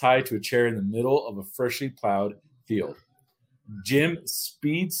 Pam is tied to a chair in the middle of a freshly plowed field. Jim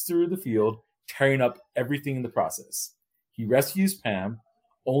speeds through the field, tearing up everything in the process. He rescues Pam,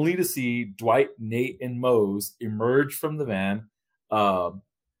 only to see Dwight, Nate, and Mose emerge from the van,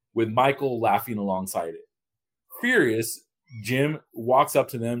 with Michael laughing alongside it. Furious, Jim walks up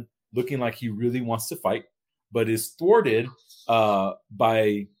to them, looking like he really wants to fight, but is thwarted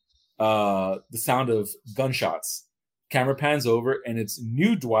by the sound of gunshots. Camera pans over, and it's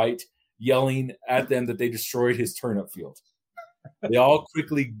new Dwight yelling at them that they destroyed his turnip field. They all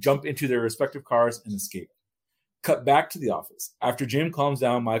quickly jump into their respective cars and escape. Cut back to the office. After Jim calms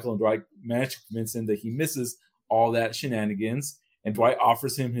down, Michael and Dwight manage to convince him that he misses all that shenanigans, and Dwight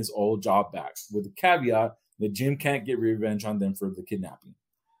offers him his old job back, with the caveat that Jim can't get revenge on them for the kidnapping.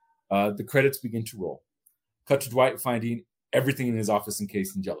 The credits begin to roll. Cut to Dwight finding everything in his office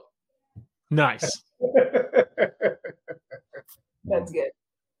encased in Jell-O. Nice. That's good.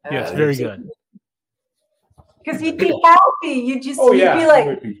 Yes, very good. Because he'd be happy. You'd be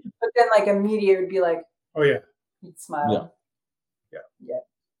like, but then like a meteor would be like, oh yeah, he'd smile. Yeah.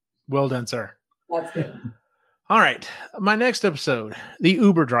 Well done, sir. That's good. All right, my next episode, the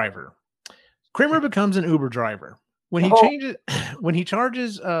Uber driver. Kramer becomes an Uber driver. When he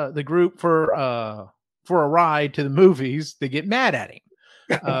charges the group for a ride to the movies, they get mad at him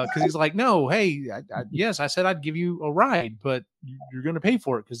because he's like, "No, hey, yes, I said I'd give you a ride, but you're going to pay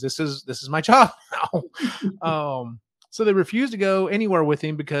for it because this is my job now." So they refuse to go anywhere with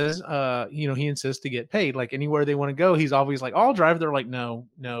him because he insists to get paid. Like anywhere they want to go, he's always like, "I'll drive." They're like, "No,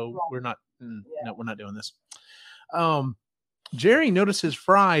 we're not. No, we're not doing this." Jerry notices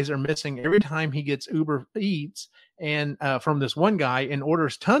fries are missing every time he gets Uber Eats and from this one guy, and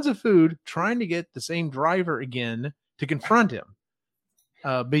orders tons of food, trying to get the same driver again to confront him.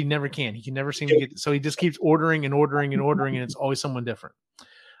 But he never can. He can never seem to get. So he just keeps ordering and ordering and ordering, and it's always someone different.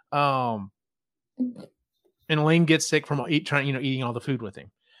 And Elaine gets sick from eating all the food with him.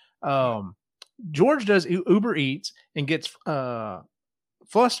 George does Uber Eats and gets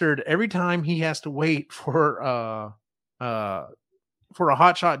flustered every time he has to wait for a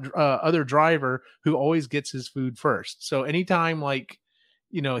hotshot other driver who always gets his food first. So anytime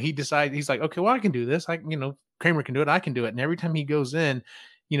he decides, he's like, okay, well, I can do this. Kramer can do it. I can do it. And every time he goes in,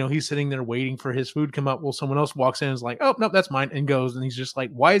 he's sitting there waiting for his food to come up. Well, someone else walks in and is like, oh, no, that's mine, and goes. And he's just like,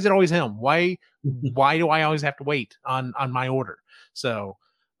 why is it always him? Why do I always have to wait on my order? So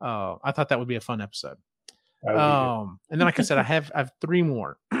I thought that would be a fun episode. And then, like I said, I have three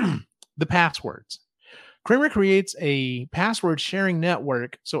more. The passwords. Kramer creates a password sharing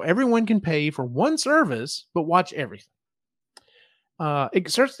network so everyone can pay for one service but watch everything. It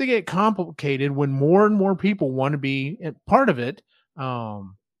starts to get complicated when more and more people want to be part of it.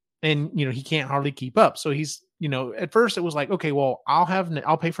 And he can't hardly keep up. So he's, at first it was like, okay, well,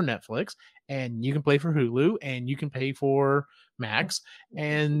 I'll pay for Netflix, and you can pay for Hulu, and you can pay for Max,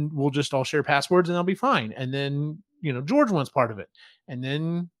 and we'll just all share passwords and I'll be fine. And then, George wants part of it, and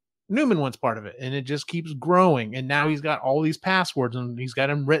then Newman wants part of it, and it just keeps growing. And now he's got all these passwords and he's got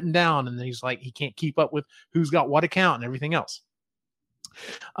them written down, and then he's like, he can't keep up with who's got what account and everything else.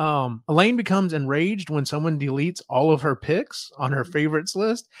 Elaine becomes enraged when someone deletes all of her pics on her favorites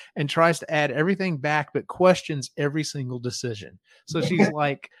list and tries to add everything back, but questions every single decision. So she's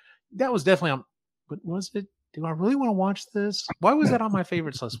like, that was definitely on, but was it, do I really want to watch this? Why was that on my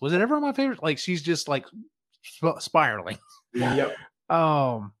favorites list? Was it ever on my favorite? Like, she's just like spiraling. Yep.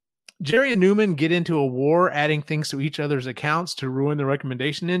 Jerry and Newman get into a war, adding things to each other's accounts to ruin the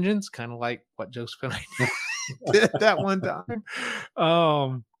recommendation engines, kind of like what Joseph and I did that one time.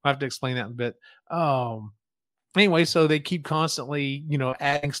 I have to explain that in a bit. Anyway, so they keep constantly,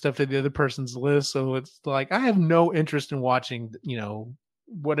 adding stuff to the other person's list. So it's like, I have no interest in watching,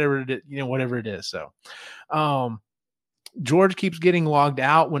 whatever it is. So, George keeps getting logged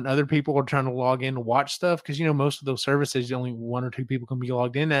out when other people are trying to log in to watch stuff, because most of those services only 1 or 2 people can be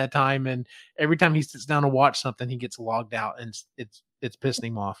logged in at a time, and every time he sits down to watch something, he gets logged out, and it's pissing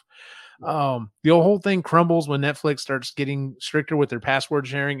him off. The whole thing crumbles when Netflix starts getting stricter with their password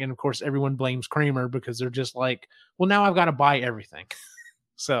sharing, and of course everyone blames Kramer because they're just like, well, now I've got to buy everything.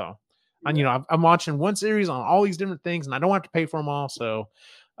 So, I'm watching one series on all these different things, and I don't have to pay for them all. So,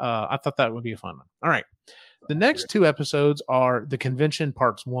 I thought that would be a fun one. All right. The next 2 episodes are The Convention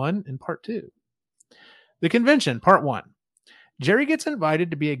Parts 1 and Part 2. The Convention, Part 1. Jerry gets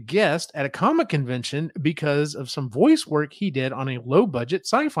invited to be a guest at a comic convention because of some voice work he did on a low-budget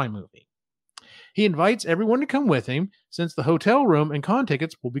sci-fi movie. He invites everyone to come with him since the hotel room and con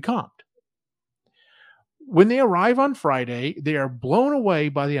tickets will be comped. When they arrive on Friday, they are blown away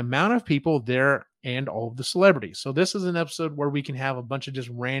by the amount of people there and all of the celebrities. So this is an episode where we can have a bunch of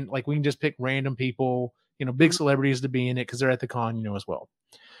just we can just pick random people, big celebrities to be in it because they're at the con, as well.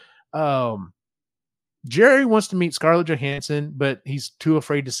 Jerry wants to meet Scarlett Johansson, but he's too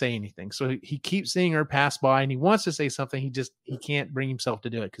afraid to say anything. So he keeps seeing her pass by, and he wants to say something. He can't bring himself to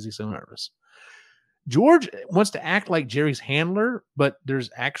do it because he's so nervous. George wants to act like Jerry's handler, but there's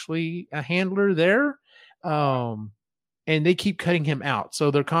actually a handler there. And they keep cutting him out.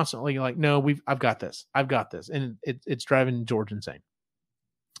 So they're constantly like, no, I've got this. And it's driving George insane.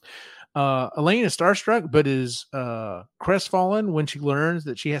 Elaine is starstruck, but is crestfallen when she learns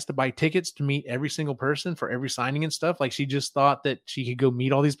that she has to buy tickets to meet every single person for every signing and stuff. Like, she just thought that she could go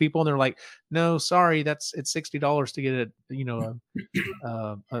meet all these people, and they're like, "No, sorry, it's $60 to get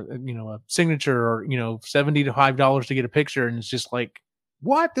a signature, or $75 to get a picture." And it's just like,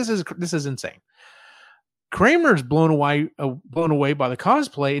 what? This is insane. Kramer's blown away by the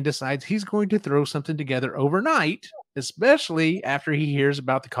cosplay and decides he's going to throw something together overnight, especially after he hears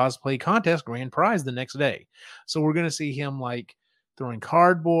about the cosplay contest grand prize the next day. So we're going to see him like throwing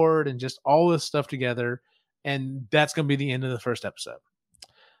cardboard and just all this stuff together. And that's going to be the end of the first episode.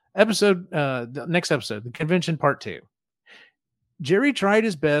 The next episode, The Convention Part 2. Jerry tried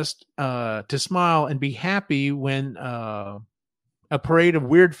his best to smile and be happy when a parade of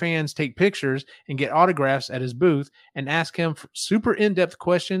weird fans take pictures and get autographs at his booth and ask him for super in-depth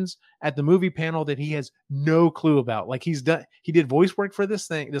questions at the movie panel that he has no clue about. Like, he did voice work for this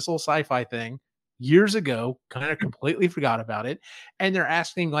little sci-fi thing years ago, kind of completely forgot about it. And they're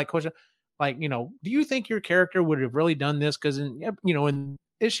asking like questions like, do you think your character would have really done this? Because in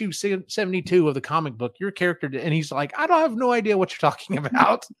issue 72 of the comic book, your character did, and he's like, I don't have no idea what you're talking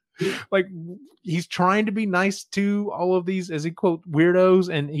about. Like, he's trying to be nice to all of these, as he quote, weirdos,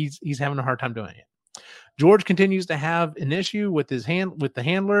 and he's having a hard time doing it. George continues to have an issue with the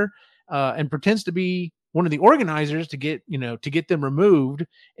handler, and pretends to be one of the organizers to get them removed,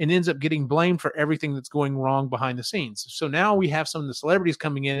 and ends up getting blamed for everything that's going wrong behind the scenes. So now we have some of the celebrities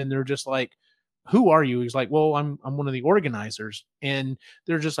coming in, and they're just like, who are you? He's like, well, I'm one of the organizers. And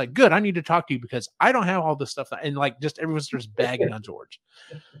they're just like, good, I need to talk to you because I don't have all this stuff. And like, just everyone's just bagging on George.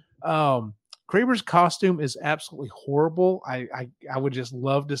 Kramer's costume is absolutely horrible. I would just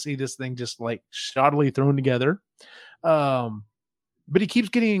love to see this thing just like shoddily thrown together. But he keeps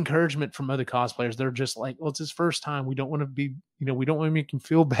getting encouragement from other cosplayers. They're just like, well, it's his first time. We don't want to be, we don't want to make him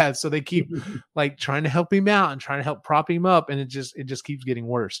feel bad. So they keep like trying to help him out and trying to help prop him up. And it just keeps getting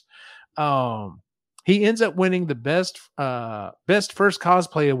worse. He ends up winning the best first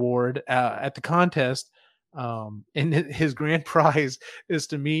cosplay award at the contest. And his grand prize is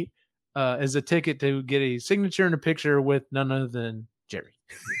to meet as a ticket to get a signature and a picture with none other than Jerry.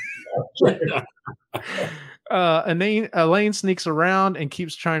 Elaine sneaks around and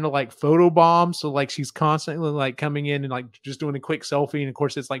keeps trying to like photobomb. So like she's constantly like coming in and like just doing a quick selfie. And of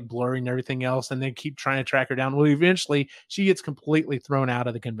course it's like blurring everything else. And they keep trying to track her down. Well, eventually she gets completely thrown out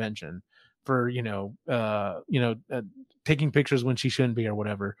of the convention for, taking pictures when she shouldn't be or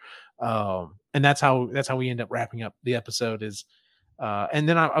whatever. And that's how we end up wrapping up the episode is, and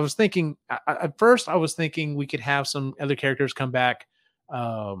then I was thinking, at first I was thinking we could have some other characters come back,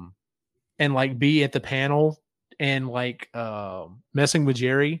 and like be at the panel and like messing with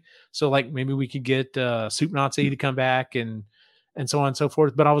Jerry. So like maybe we could get Soup Nazi to come back and so on and so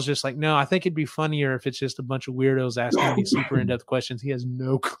forth. But I was just like, no, I think it'd be funnier if it's just a bunch of weirdos asking these super in-depth questions. He has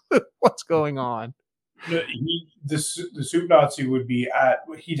no clue what's going on. The Soup Nazi would be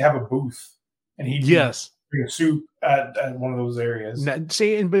he'd have a booth and he'd bring a soup at one of those areas. Now,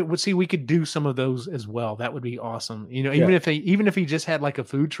 see, we could do some of those as well. That would be awesome. Even if he just had like a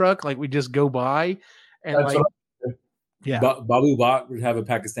food truck, like we just go by and Yeah. Babu Bhat would have a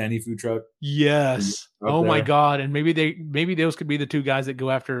Pakistani food truck. Yes. Oh my God. And maybe those could be the two guys that go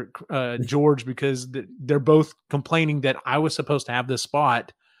after George, because they're both complaining that I was supposed to have this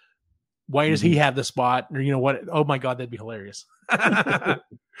spot. Why does he have the spot? Or you know what? Oh my God, that'd be hilarious.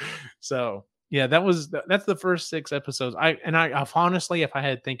 So yeah, that's the first 6 episodes. I've honestly, if I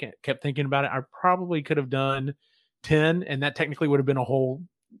had kept thinking about it, I probably could have done 10, and that technically would have been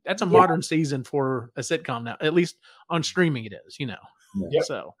that's a modern season for a sitcom now. At least on streaming it is, Yeah.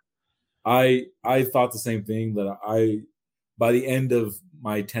 So I thought the same thing, that by the end of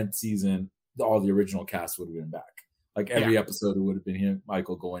my 10th season, all the original cast would have been back. Like every episode, it would have been him,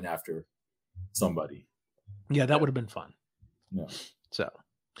 Michael, going after somebody. Yeah, that would have been fun. Yeah. So,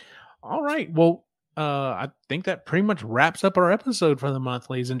 all right. Well, I think that pretty much wraps up our episode for the month,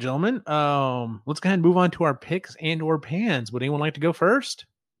 ladies and gentlemen. Let's go ahead and move on to our picks and/or pans. Would anyone like to go first?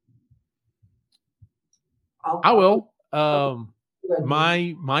 I will.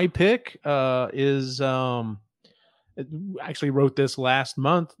 My pick is I actually wrote this last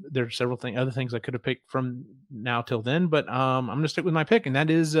month. There's several other things I could have picked from now till then, but I'm going to stick with my pick, and that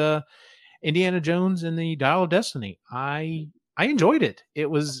is Indiana Jones and the Dial of Destiny. I enjoyed it. It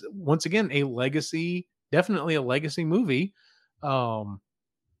was, once again, definitely a legacy movie.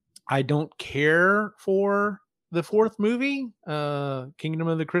 I don't care for the 4th movie, Kingdom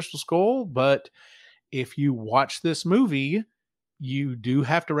of the Crystal Skull, but if you watch this movie, you do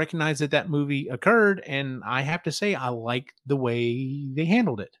have to recognize that movie occurred, and I have to say I like the way they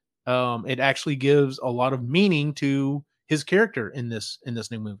handled it. It actually gives a lot of meaning to his character in this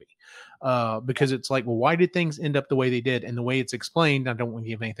new movie, because it's like, well, why did things end up the way they did? And the way it's explained, I don't want to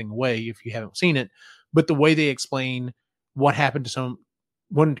give anything away if you haven't seen it, but the way they explain what happened to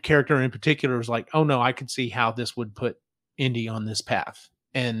one character in particular is like, oh no, I could see how this would put Indy on this path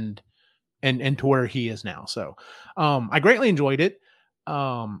and to where he is now. So I greatly enjoyed it.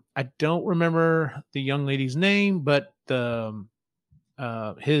 I don't remember the young lady's name, but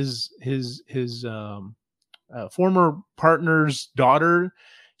his former partner's daughter,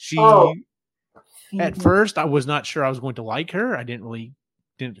 at first I was not sure I was going to like her. I didn't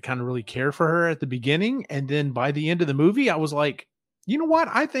kind of really care for her at the beginning. And then by the end of the movie, I was like, you know what?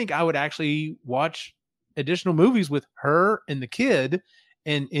 I think I would actually watch additional movies with her and the kid,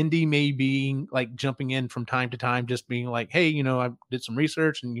 and Indy may be like jumping in from time to time, just being like, hey, I did some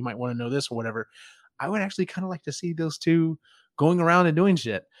research and you might want to know this or whatever. I would actually kind of like to see those two going around and doing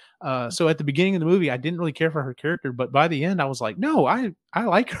shit. So at the beginning of the movie, I didn't really care for her character, but by the end I was like, no, I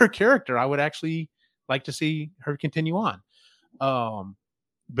like her character. I would actually like to see her continue on.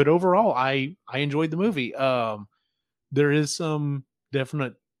 But overall, I enjoyed the movie. There is some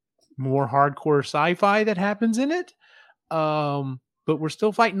definite more hardcore sci-fi that happens in it. But we're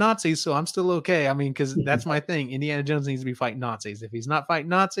still fighting Nazis, so I'm still okay. I mean, because that's my thing. Indiana Jones needs to be fighting Nazis. If he's not fighting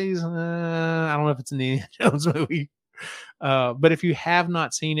Nazis, I don't know if it's an Indiana Jones movie. But if you have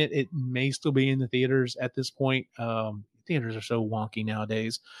not seen it, it may still be in the theaters at this point. Theaters are so wonky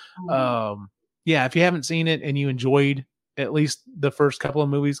nowadays. Yeah, if you haven't seen it and you enjoyed at least the first couple of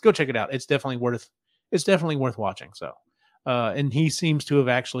movies, go check it out. It's definitely worth watching. So, and he seems to have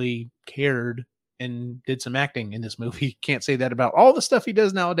actually cared and did some acting in this movie. Can't say that about all the stuff he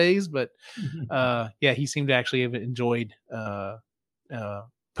does nowadays, but yeah, he seemed to actually have enjoyed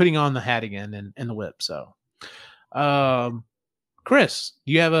putting on the hat again and the whip. So, Chris,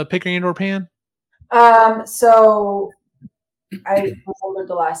 do you have a pick or pan? So I remembered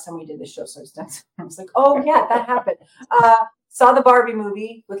the last time we did the show, so I was like, oh yeah, that happened. Saw the Barbie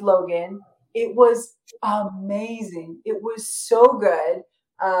movie with Logan. It was amazing. It was so good.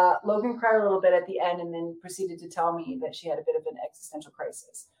 Logan cried a little bit at the end and then proceeded to tell me that she had a bit of an existential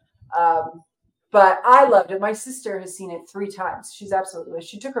crisis. But I loved it. My sister has seen it 3 times. She's absolutely,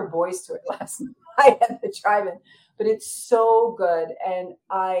 she took her boys to it last night at the drive-in, but it's so good. And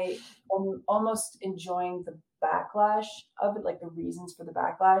I am almost enjoying the backlash of it, like the reasons for the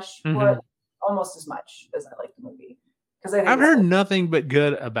backlash for it, almost as much as I like the movie. Because I've heard nothing but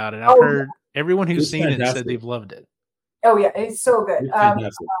good about it. I've heard everyone who's seen it said they've loved it. Oh yeah, it's so good.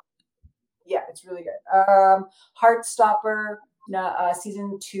 Yeah, it's really good. Heartstopper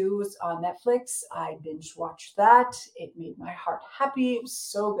season 2 is on Netflix. I binge watched that. It made my heart happy. It was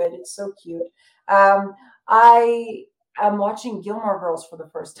so good. It's so cute. I am watching Gilmore Girls for the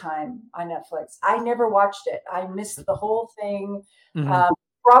first time on Netflix. I never watched it. I missed the whole thing.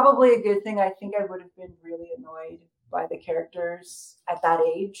 Probably a good thing. I think I would have been really annoyed by the characters at that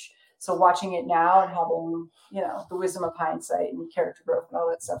age. So watching it now and having, the wisdom of hindsight and character growth and all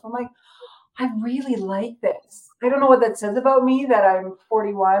that stuff, I'm like, I really like this. I don't know what that says about me, that I'm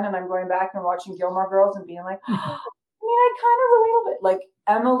 41 and I'm going back and watching Gilmore Girls and being like, oh, I I kind of relate a little bit. Like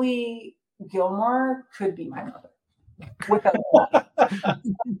Emily Gilmore could be my mother. With the crap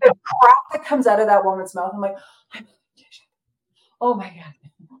that comes out of that woman's mouth, I'm like, oh my God.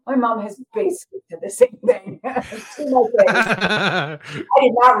 My mom has basically said the same thing to my face. I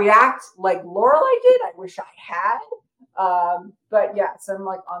did not react like Lorelai did. I wish I had. But yeah, so I'm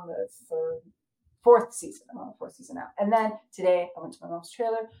like on the fourth season. I'm on the fourth season now. And then today I went to my mom's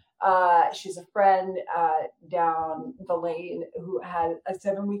trailer. She's a friend down the lane who had a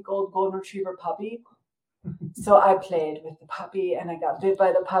 7-week-old golden retriever puppy. So I played with the puppy and I got bit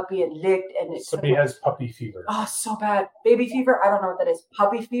by the puppy and licked and it somebody has puppy fever. Oh, so bad. Baby fever. I don't know what that is.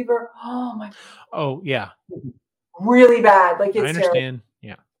 Puppy fever. Oh my. Oh yeah. Really bad. Like it's I understand. Terrible.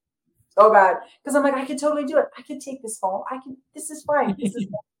 Yeah. So bad. Because I'm like, I could totally do it. I could take this home. This is fine. This is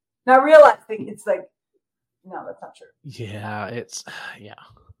not realizing it's like, no, that's not true. Yeah, yeah.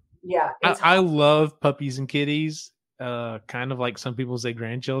 Yeah. I love puppies and kitties. Kind of like some people say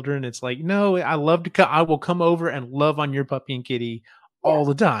grandchildren. It's like, no, I will come over and love on your puppy and kitty all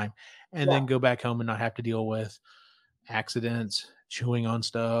the time, and then go back home and not have to deal with accidents, chewing on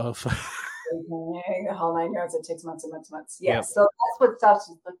stuff. The whole 9 yards. It takes months and months and months. Yeah. Yep. So that's what stops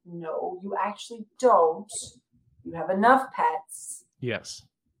you. Like, no, you actually don't. You have enough pets. Yes.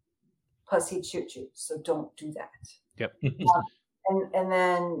 Plus he'd shoot you. So don't do that. Yep. And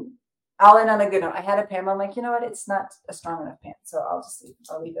then I'll end on a good note. I had a Pam. I'm like, you know what? It's not a strong enough Pam. So I'll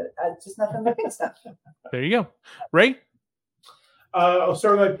leave it. Just nothing but good stuff. There you go. Ray? I'll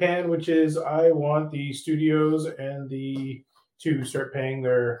start with my pan, which is I want the studios and to start paying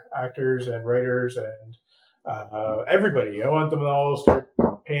their actors and writers and everybody. I want them all to start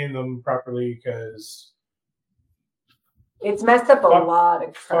paying them properly because it's messed up a lot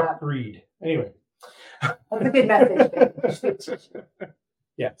of crap. Fuck greed. Anyway. That's a good message.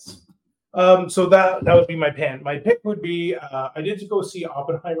 Yes. So that would be my pan. My pick would be I did go see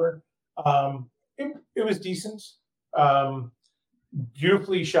Oppenheimer. It was decent.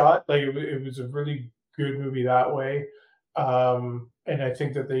 Beautifully shot. Like it was a really good movie that way. And I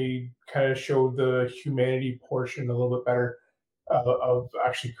think that they kind of showed the humanity portion a little bit better of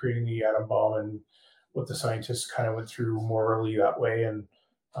actually creating the atom bomb and what the scientists kind of went through morally that way. And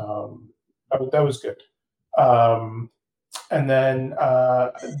that was good. And then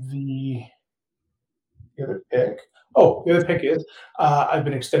the other pick is I've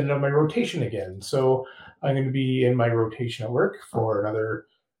been extended on my rotation again. So I'm going to be in my rotation at work for another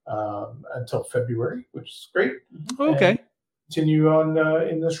until February, which is great. Okay. And continue on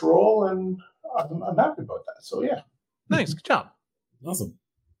in this role, and I'm happy about that. So yeah. Nice. Good job. Awesome.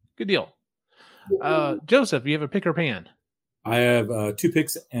 Good deal. Joseph, you have a pick or pan? I have 2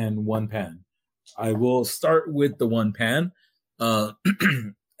 picks and 1 pan. I will start with the 1 pan.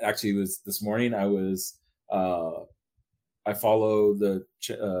 Actually, it was this morning. I follow the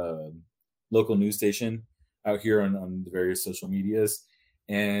local news station out here on the various social medias,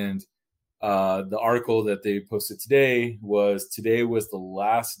 and the article that they posted today was the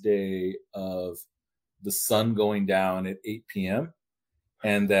last day of the sun going down at 8 p.m.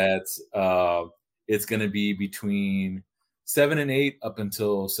 and that it's going to be between 7 and 8 up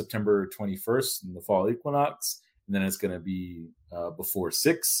until September 21st in the fall equinox. And then it's going to be before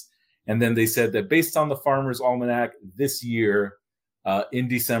 6. And then they said that based on the Farmer's Almanac this year, in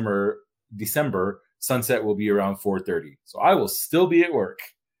December, sunset will be around 4:30. So I will still be at work.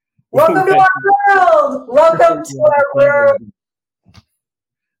 Welcome to our world. Welcome to our world.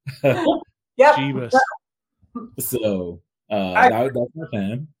 Yep. Jeebus. So that's my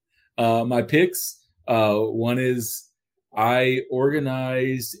plan. My picks. One is I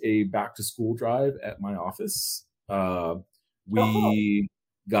organized a back to school drive at my office. We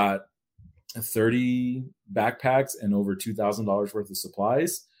got 30 backpacks and over $2,000 worth of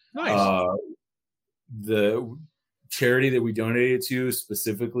supplies. Nice. The charity that we donated to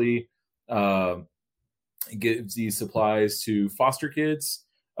specifically gives these supplies to foster kids,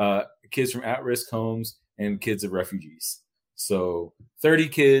 kids from at-risk homes, and kids of refugees. So 30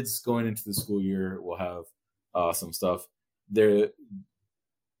 kids going into the school year will have some stuff. There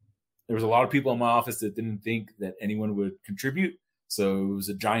was a lot of people in my office that didn't think that anyone would contribute. So it was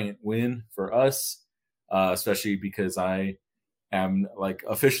a giant win for us, especially because I am like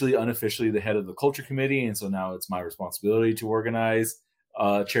unofficially the head of the culture committee. And so now it's my responsibility to organize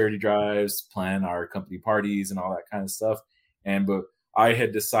charity drives, plan our company parties and all that kind of stuff. But I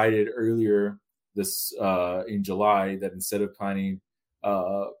had decided earlier this in July that instead of planning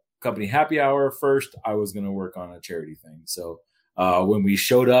company happy hour first, I was going to work on a charity thing. So when we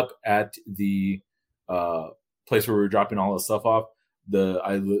showed up at the place where we were dropping all the stuff off,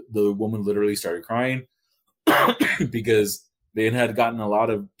 the woman literally started crying. because they had gotten a lot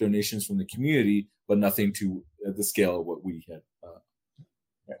of donations from the community, but nothing to the scale of what we had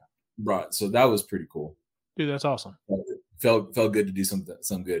brought. So that was pretty cool. Dude, that's awesome. Felt good to do some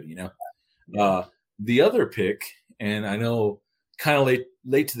good, you know. The other pick, and I know kind of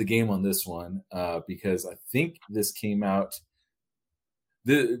late to the game on this one, because I think this came out.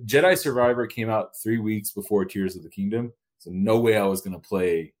 The Jedi Survivor came out 3 weeks before Tears of the Kingdom, so no way I was going to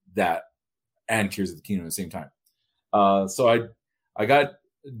play that and Tears of the Kingdom at the same time. So I got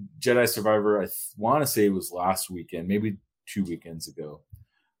Jedi Survivor. I want to say it was last weekend, maybe 2 weekends ago.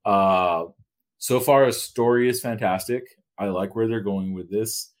 So far, the story is fantastic. I like where they're going with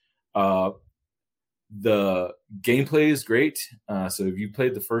this. The gameplay is great. So if you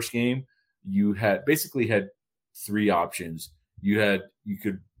played the first game, you had 3 options. You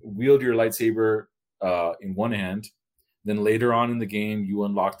could wield your lightsaber in one hand. Then later on in the game, you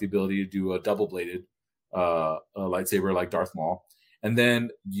unlock the ability to do a double-bladed lightsaber like Darth Maul. And then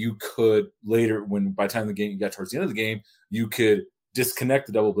you could later, by the time you got towards the end of the game, you could disconnect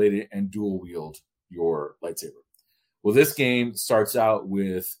the double-bladed and dual wield your lightsaber. Well, this game starts out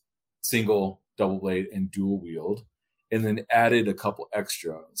with single, double blade, and dual wield, and then added a couple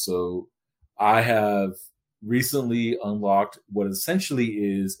extra. So I have recently unlocked what essentially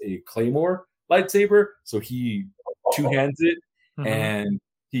is a Claymore lightsaber. So he two-hands it, and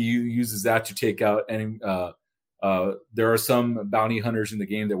he uses that to take out any. There are some bounty hunters in the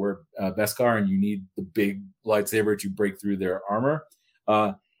game that wear Beskar, and you need the big lightsaber to break through their armor.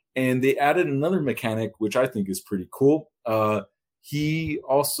 And they added another mechanic, which I think is pretty cool. He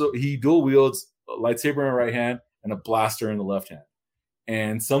dual wields a lightsaber in the right hand and a blaster in the left hand.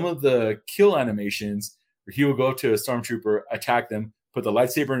 And some of the kill animations, where he will go up to a stormtrooper, attack them, put the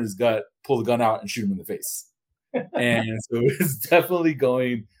lightsaber in his gut, pull the gun out, and shoot him in the face. And so it's definitely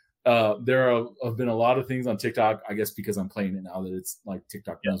going. There have been a lot of things on TikTok, I guess because I'm playing it now that it's like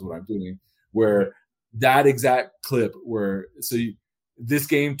TikTok knows what I'm doing, where that exact clip this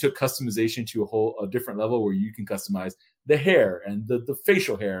game took customization to a different level where you can customize the hair and the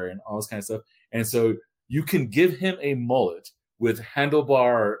facial hair and all this kind of stuff. And so you can give him a mullet with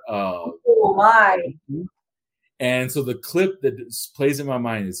handlebar. Oh my. And so the clip that plays in my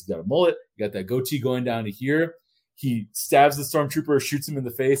mind is you got a mullet, you got that goatee going down to here. He stabs the stormtrooper, shoots him in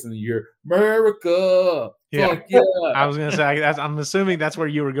the face, and then you hear "America!" Yeah, I was gonna say. I'm assuming that's where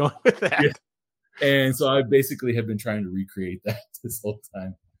you were going with that. Yeah. And so I basically have been trying to recreate that this whole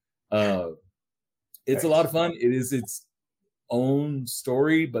time. It's a lot of fun. It is its own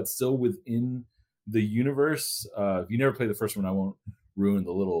story, but still within the universe. If you never played the first one, I won't ruin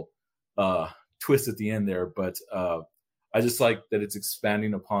the little twist at the end there. But I just like that it's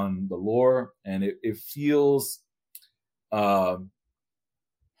expanding upon the lore, and it feels. The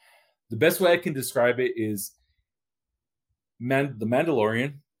best way I can describe it is the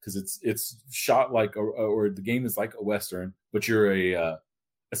Mandalorian, because it's shot like or the game is like a Western, but you're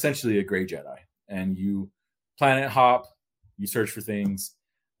essentially a gray Jedi, and you planet hop, you search for things.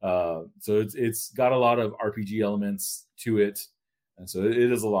 So it's got a lot of RPG elements to it, and so it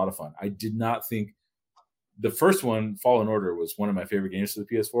is a lot of fun. I did not think the first one, Fallen Order, was one of my favorite games for the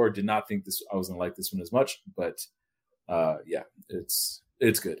PS4. Did not think I was going to like this one as much, but yeah, it's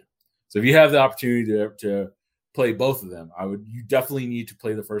good. So if you have the opportunity to play both of them, you definitely need to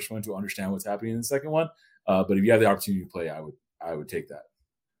play the first one to understand what's happening in the second one. But if you have the opportunity to play, I would take that.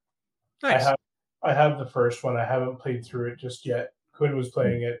 Nice. I have the first one. I haven't played through it just yet. Quinn was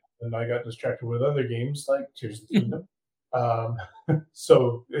playing it, and I got distracted with other games like Tears of the Kingdom.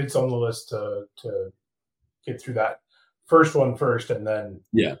 So it's on the list to get through that first one first, and then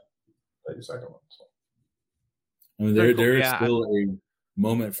play the second one. So. I mean, there is still a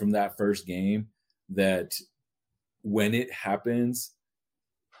moment from that first game that when it happens,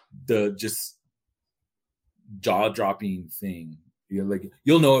 the just jaw-dropping thing,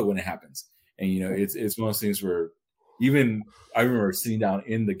 you'll know it when it happens. And, it's one of those things where even I remember sitting down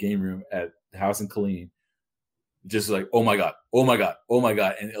in the game room at the house in Colleen, just like, oh my God.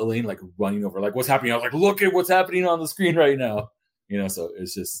 And Elaine like running over, like, what's happening? I was like, look at what's happening on the screen right now. So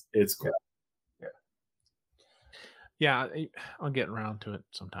it's cool. Yeah, I'll get around to it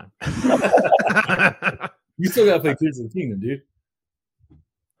sometime. You still got to play Tears of the Kingdom, dude.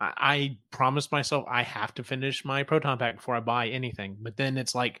 I promised myself I have to finish my Proton Pack before I buy anything. But then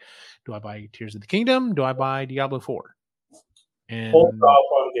it's like, do I buy Tears of the Kingdom? Do I buy Diablo 4? And hold off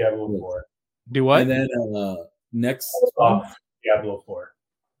on Diablo 4. Do what? And then next month, Diablo 4.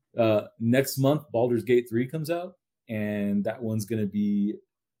 Next month, Baldur's Gate 3 comes out, and that one's going to be,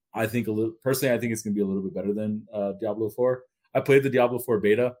 I think it's going to be a little bit better than Diablo 4. I played the Diablo 4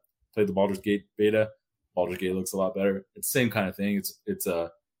 beta, played the Baldur's Gate beta. Baldur's Gate looks a lot better. It's the same kind of thing.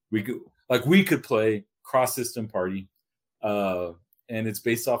 We could play cross-system party, and it's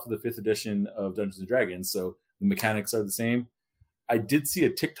based off of the 5th edition of Dungeons and Dragons, so the mechanics are the same. I did see a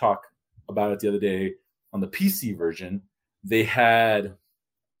TikTok about it the other day on the PC version. Maybe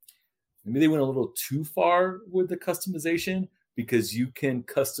they went a little too far with the customization, because you can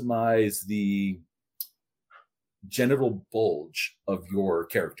customize the genital bulge of your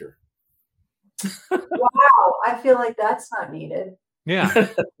character. Wow, I feel like that's not needed. Yeah.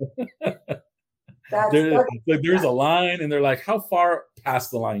 There's a line, and they're like, how far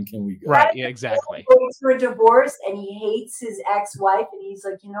past the line can we go? Right, yeah, exactly. He goes for a divorce, and he hates his ex-wife, and he's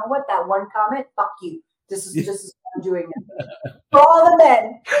like, you know what, that one comment, fuck you. This is just what I'm doing it. For all the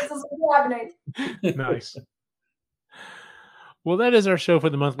men, this is what's happening. Nice. Well, that is our show for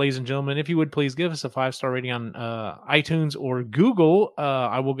the month, ladies and gentlemen. If you would please give us a 5-star rating on iTunes or Google.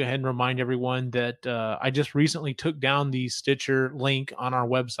 I will go ahead and remind everyone that I just recently took down the Stitcher link on our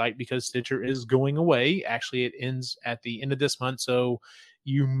website because Stitcher is going away. Actually, it ends at the end of this month, so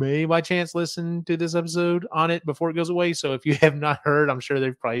you may by chance listen to this episode on it before it goes away. So if you have not heard, I'm sure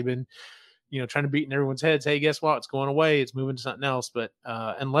they've probably been trying to beat in everyone's heads. Hey, guess what? It's going away. It's moving to something else. But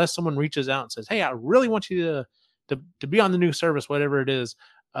unless someone reaches out and says, hey, I really want you to be on the new service, whatever it is,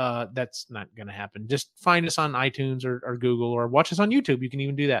 that's not going to happen. Just find us on iTunes or Google, or watch us on YouTube. You can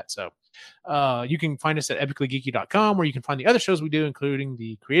even do that. So you can find us at epicallygeeky.com, where you can find the other shows we do, including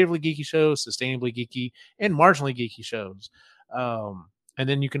the Creatively Geeky shows, Sustainably Geeky, and Marginally Geeky shows. And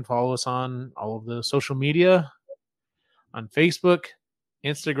then you can follow us on all of the social media, on Facebook,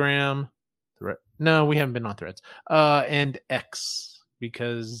 Instagram, no, we haven't been on Threads, and X,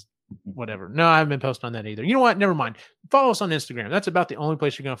 because whatever. No, I haven't been posting on that either. You know what? Never mind. Follow us on Instagram. That's about the only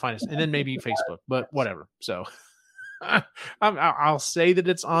place you're going to find us. And then maybe Facebook, but whatever. So I'll say that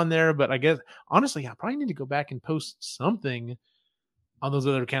it's on there, but I guess, honestly, I probably need to go back and post something on those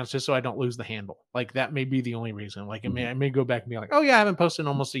other accounts just so I don't lose the handle. Like, that may be the only reason. Like, I may go back and be like, oh yeah, I haven't posted in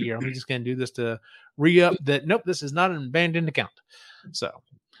almost a year. I'm just going to do this to re-up that. Nope, this is not an abandoned account. So,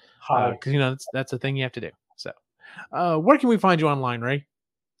 because that's a thing you have to do. So, where can we find you online, Ray?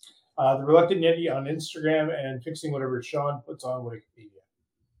 The Reluctant Yeti on Instagram, and fixing whatever Sean puts on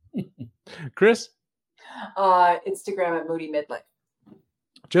Wikipedia. Chris? Instagram at Moody Midlife.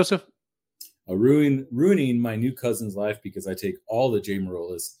 Joseph? Ruining my new cousin's life because I take all the J.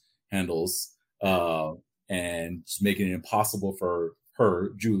 Marolis handles and just making it impossible for her,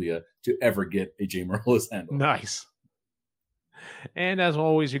 Julia, to ever get a J. Marolis handle. Nice. And as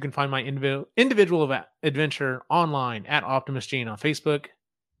always, you can find my individual adventure online at Optimus Gene on Facebook,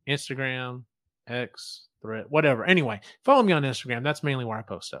 Instagram, X, Thread, whatever. Anyway, follow me on Instagram. That's mainly where I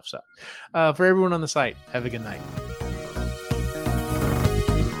post stuff. So for everyone on the site, have a good night.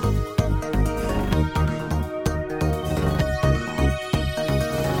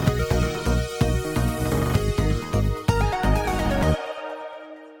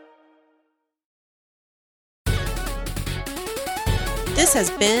 This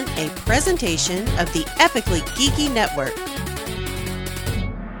has been a presentation of the Epically Geeky Network.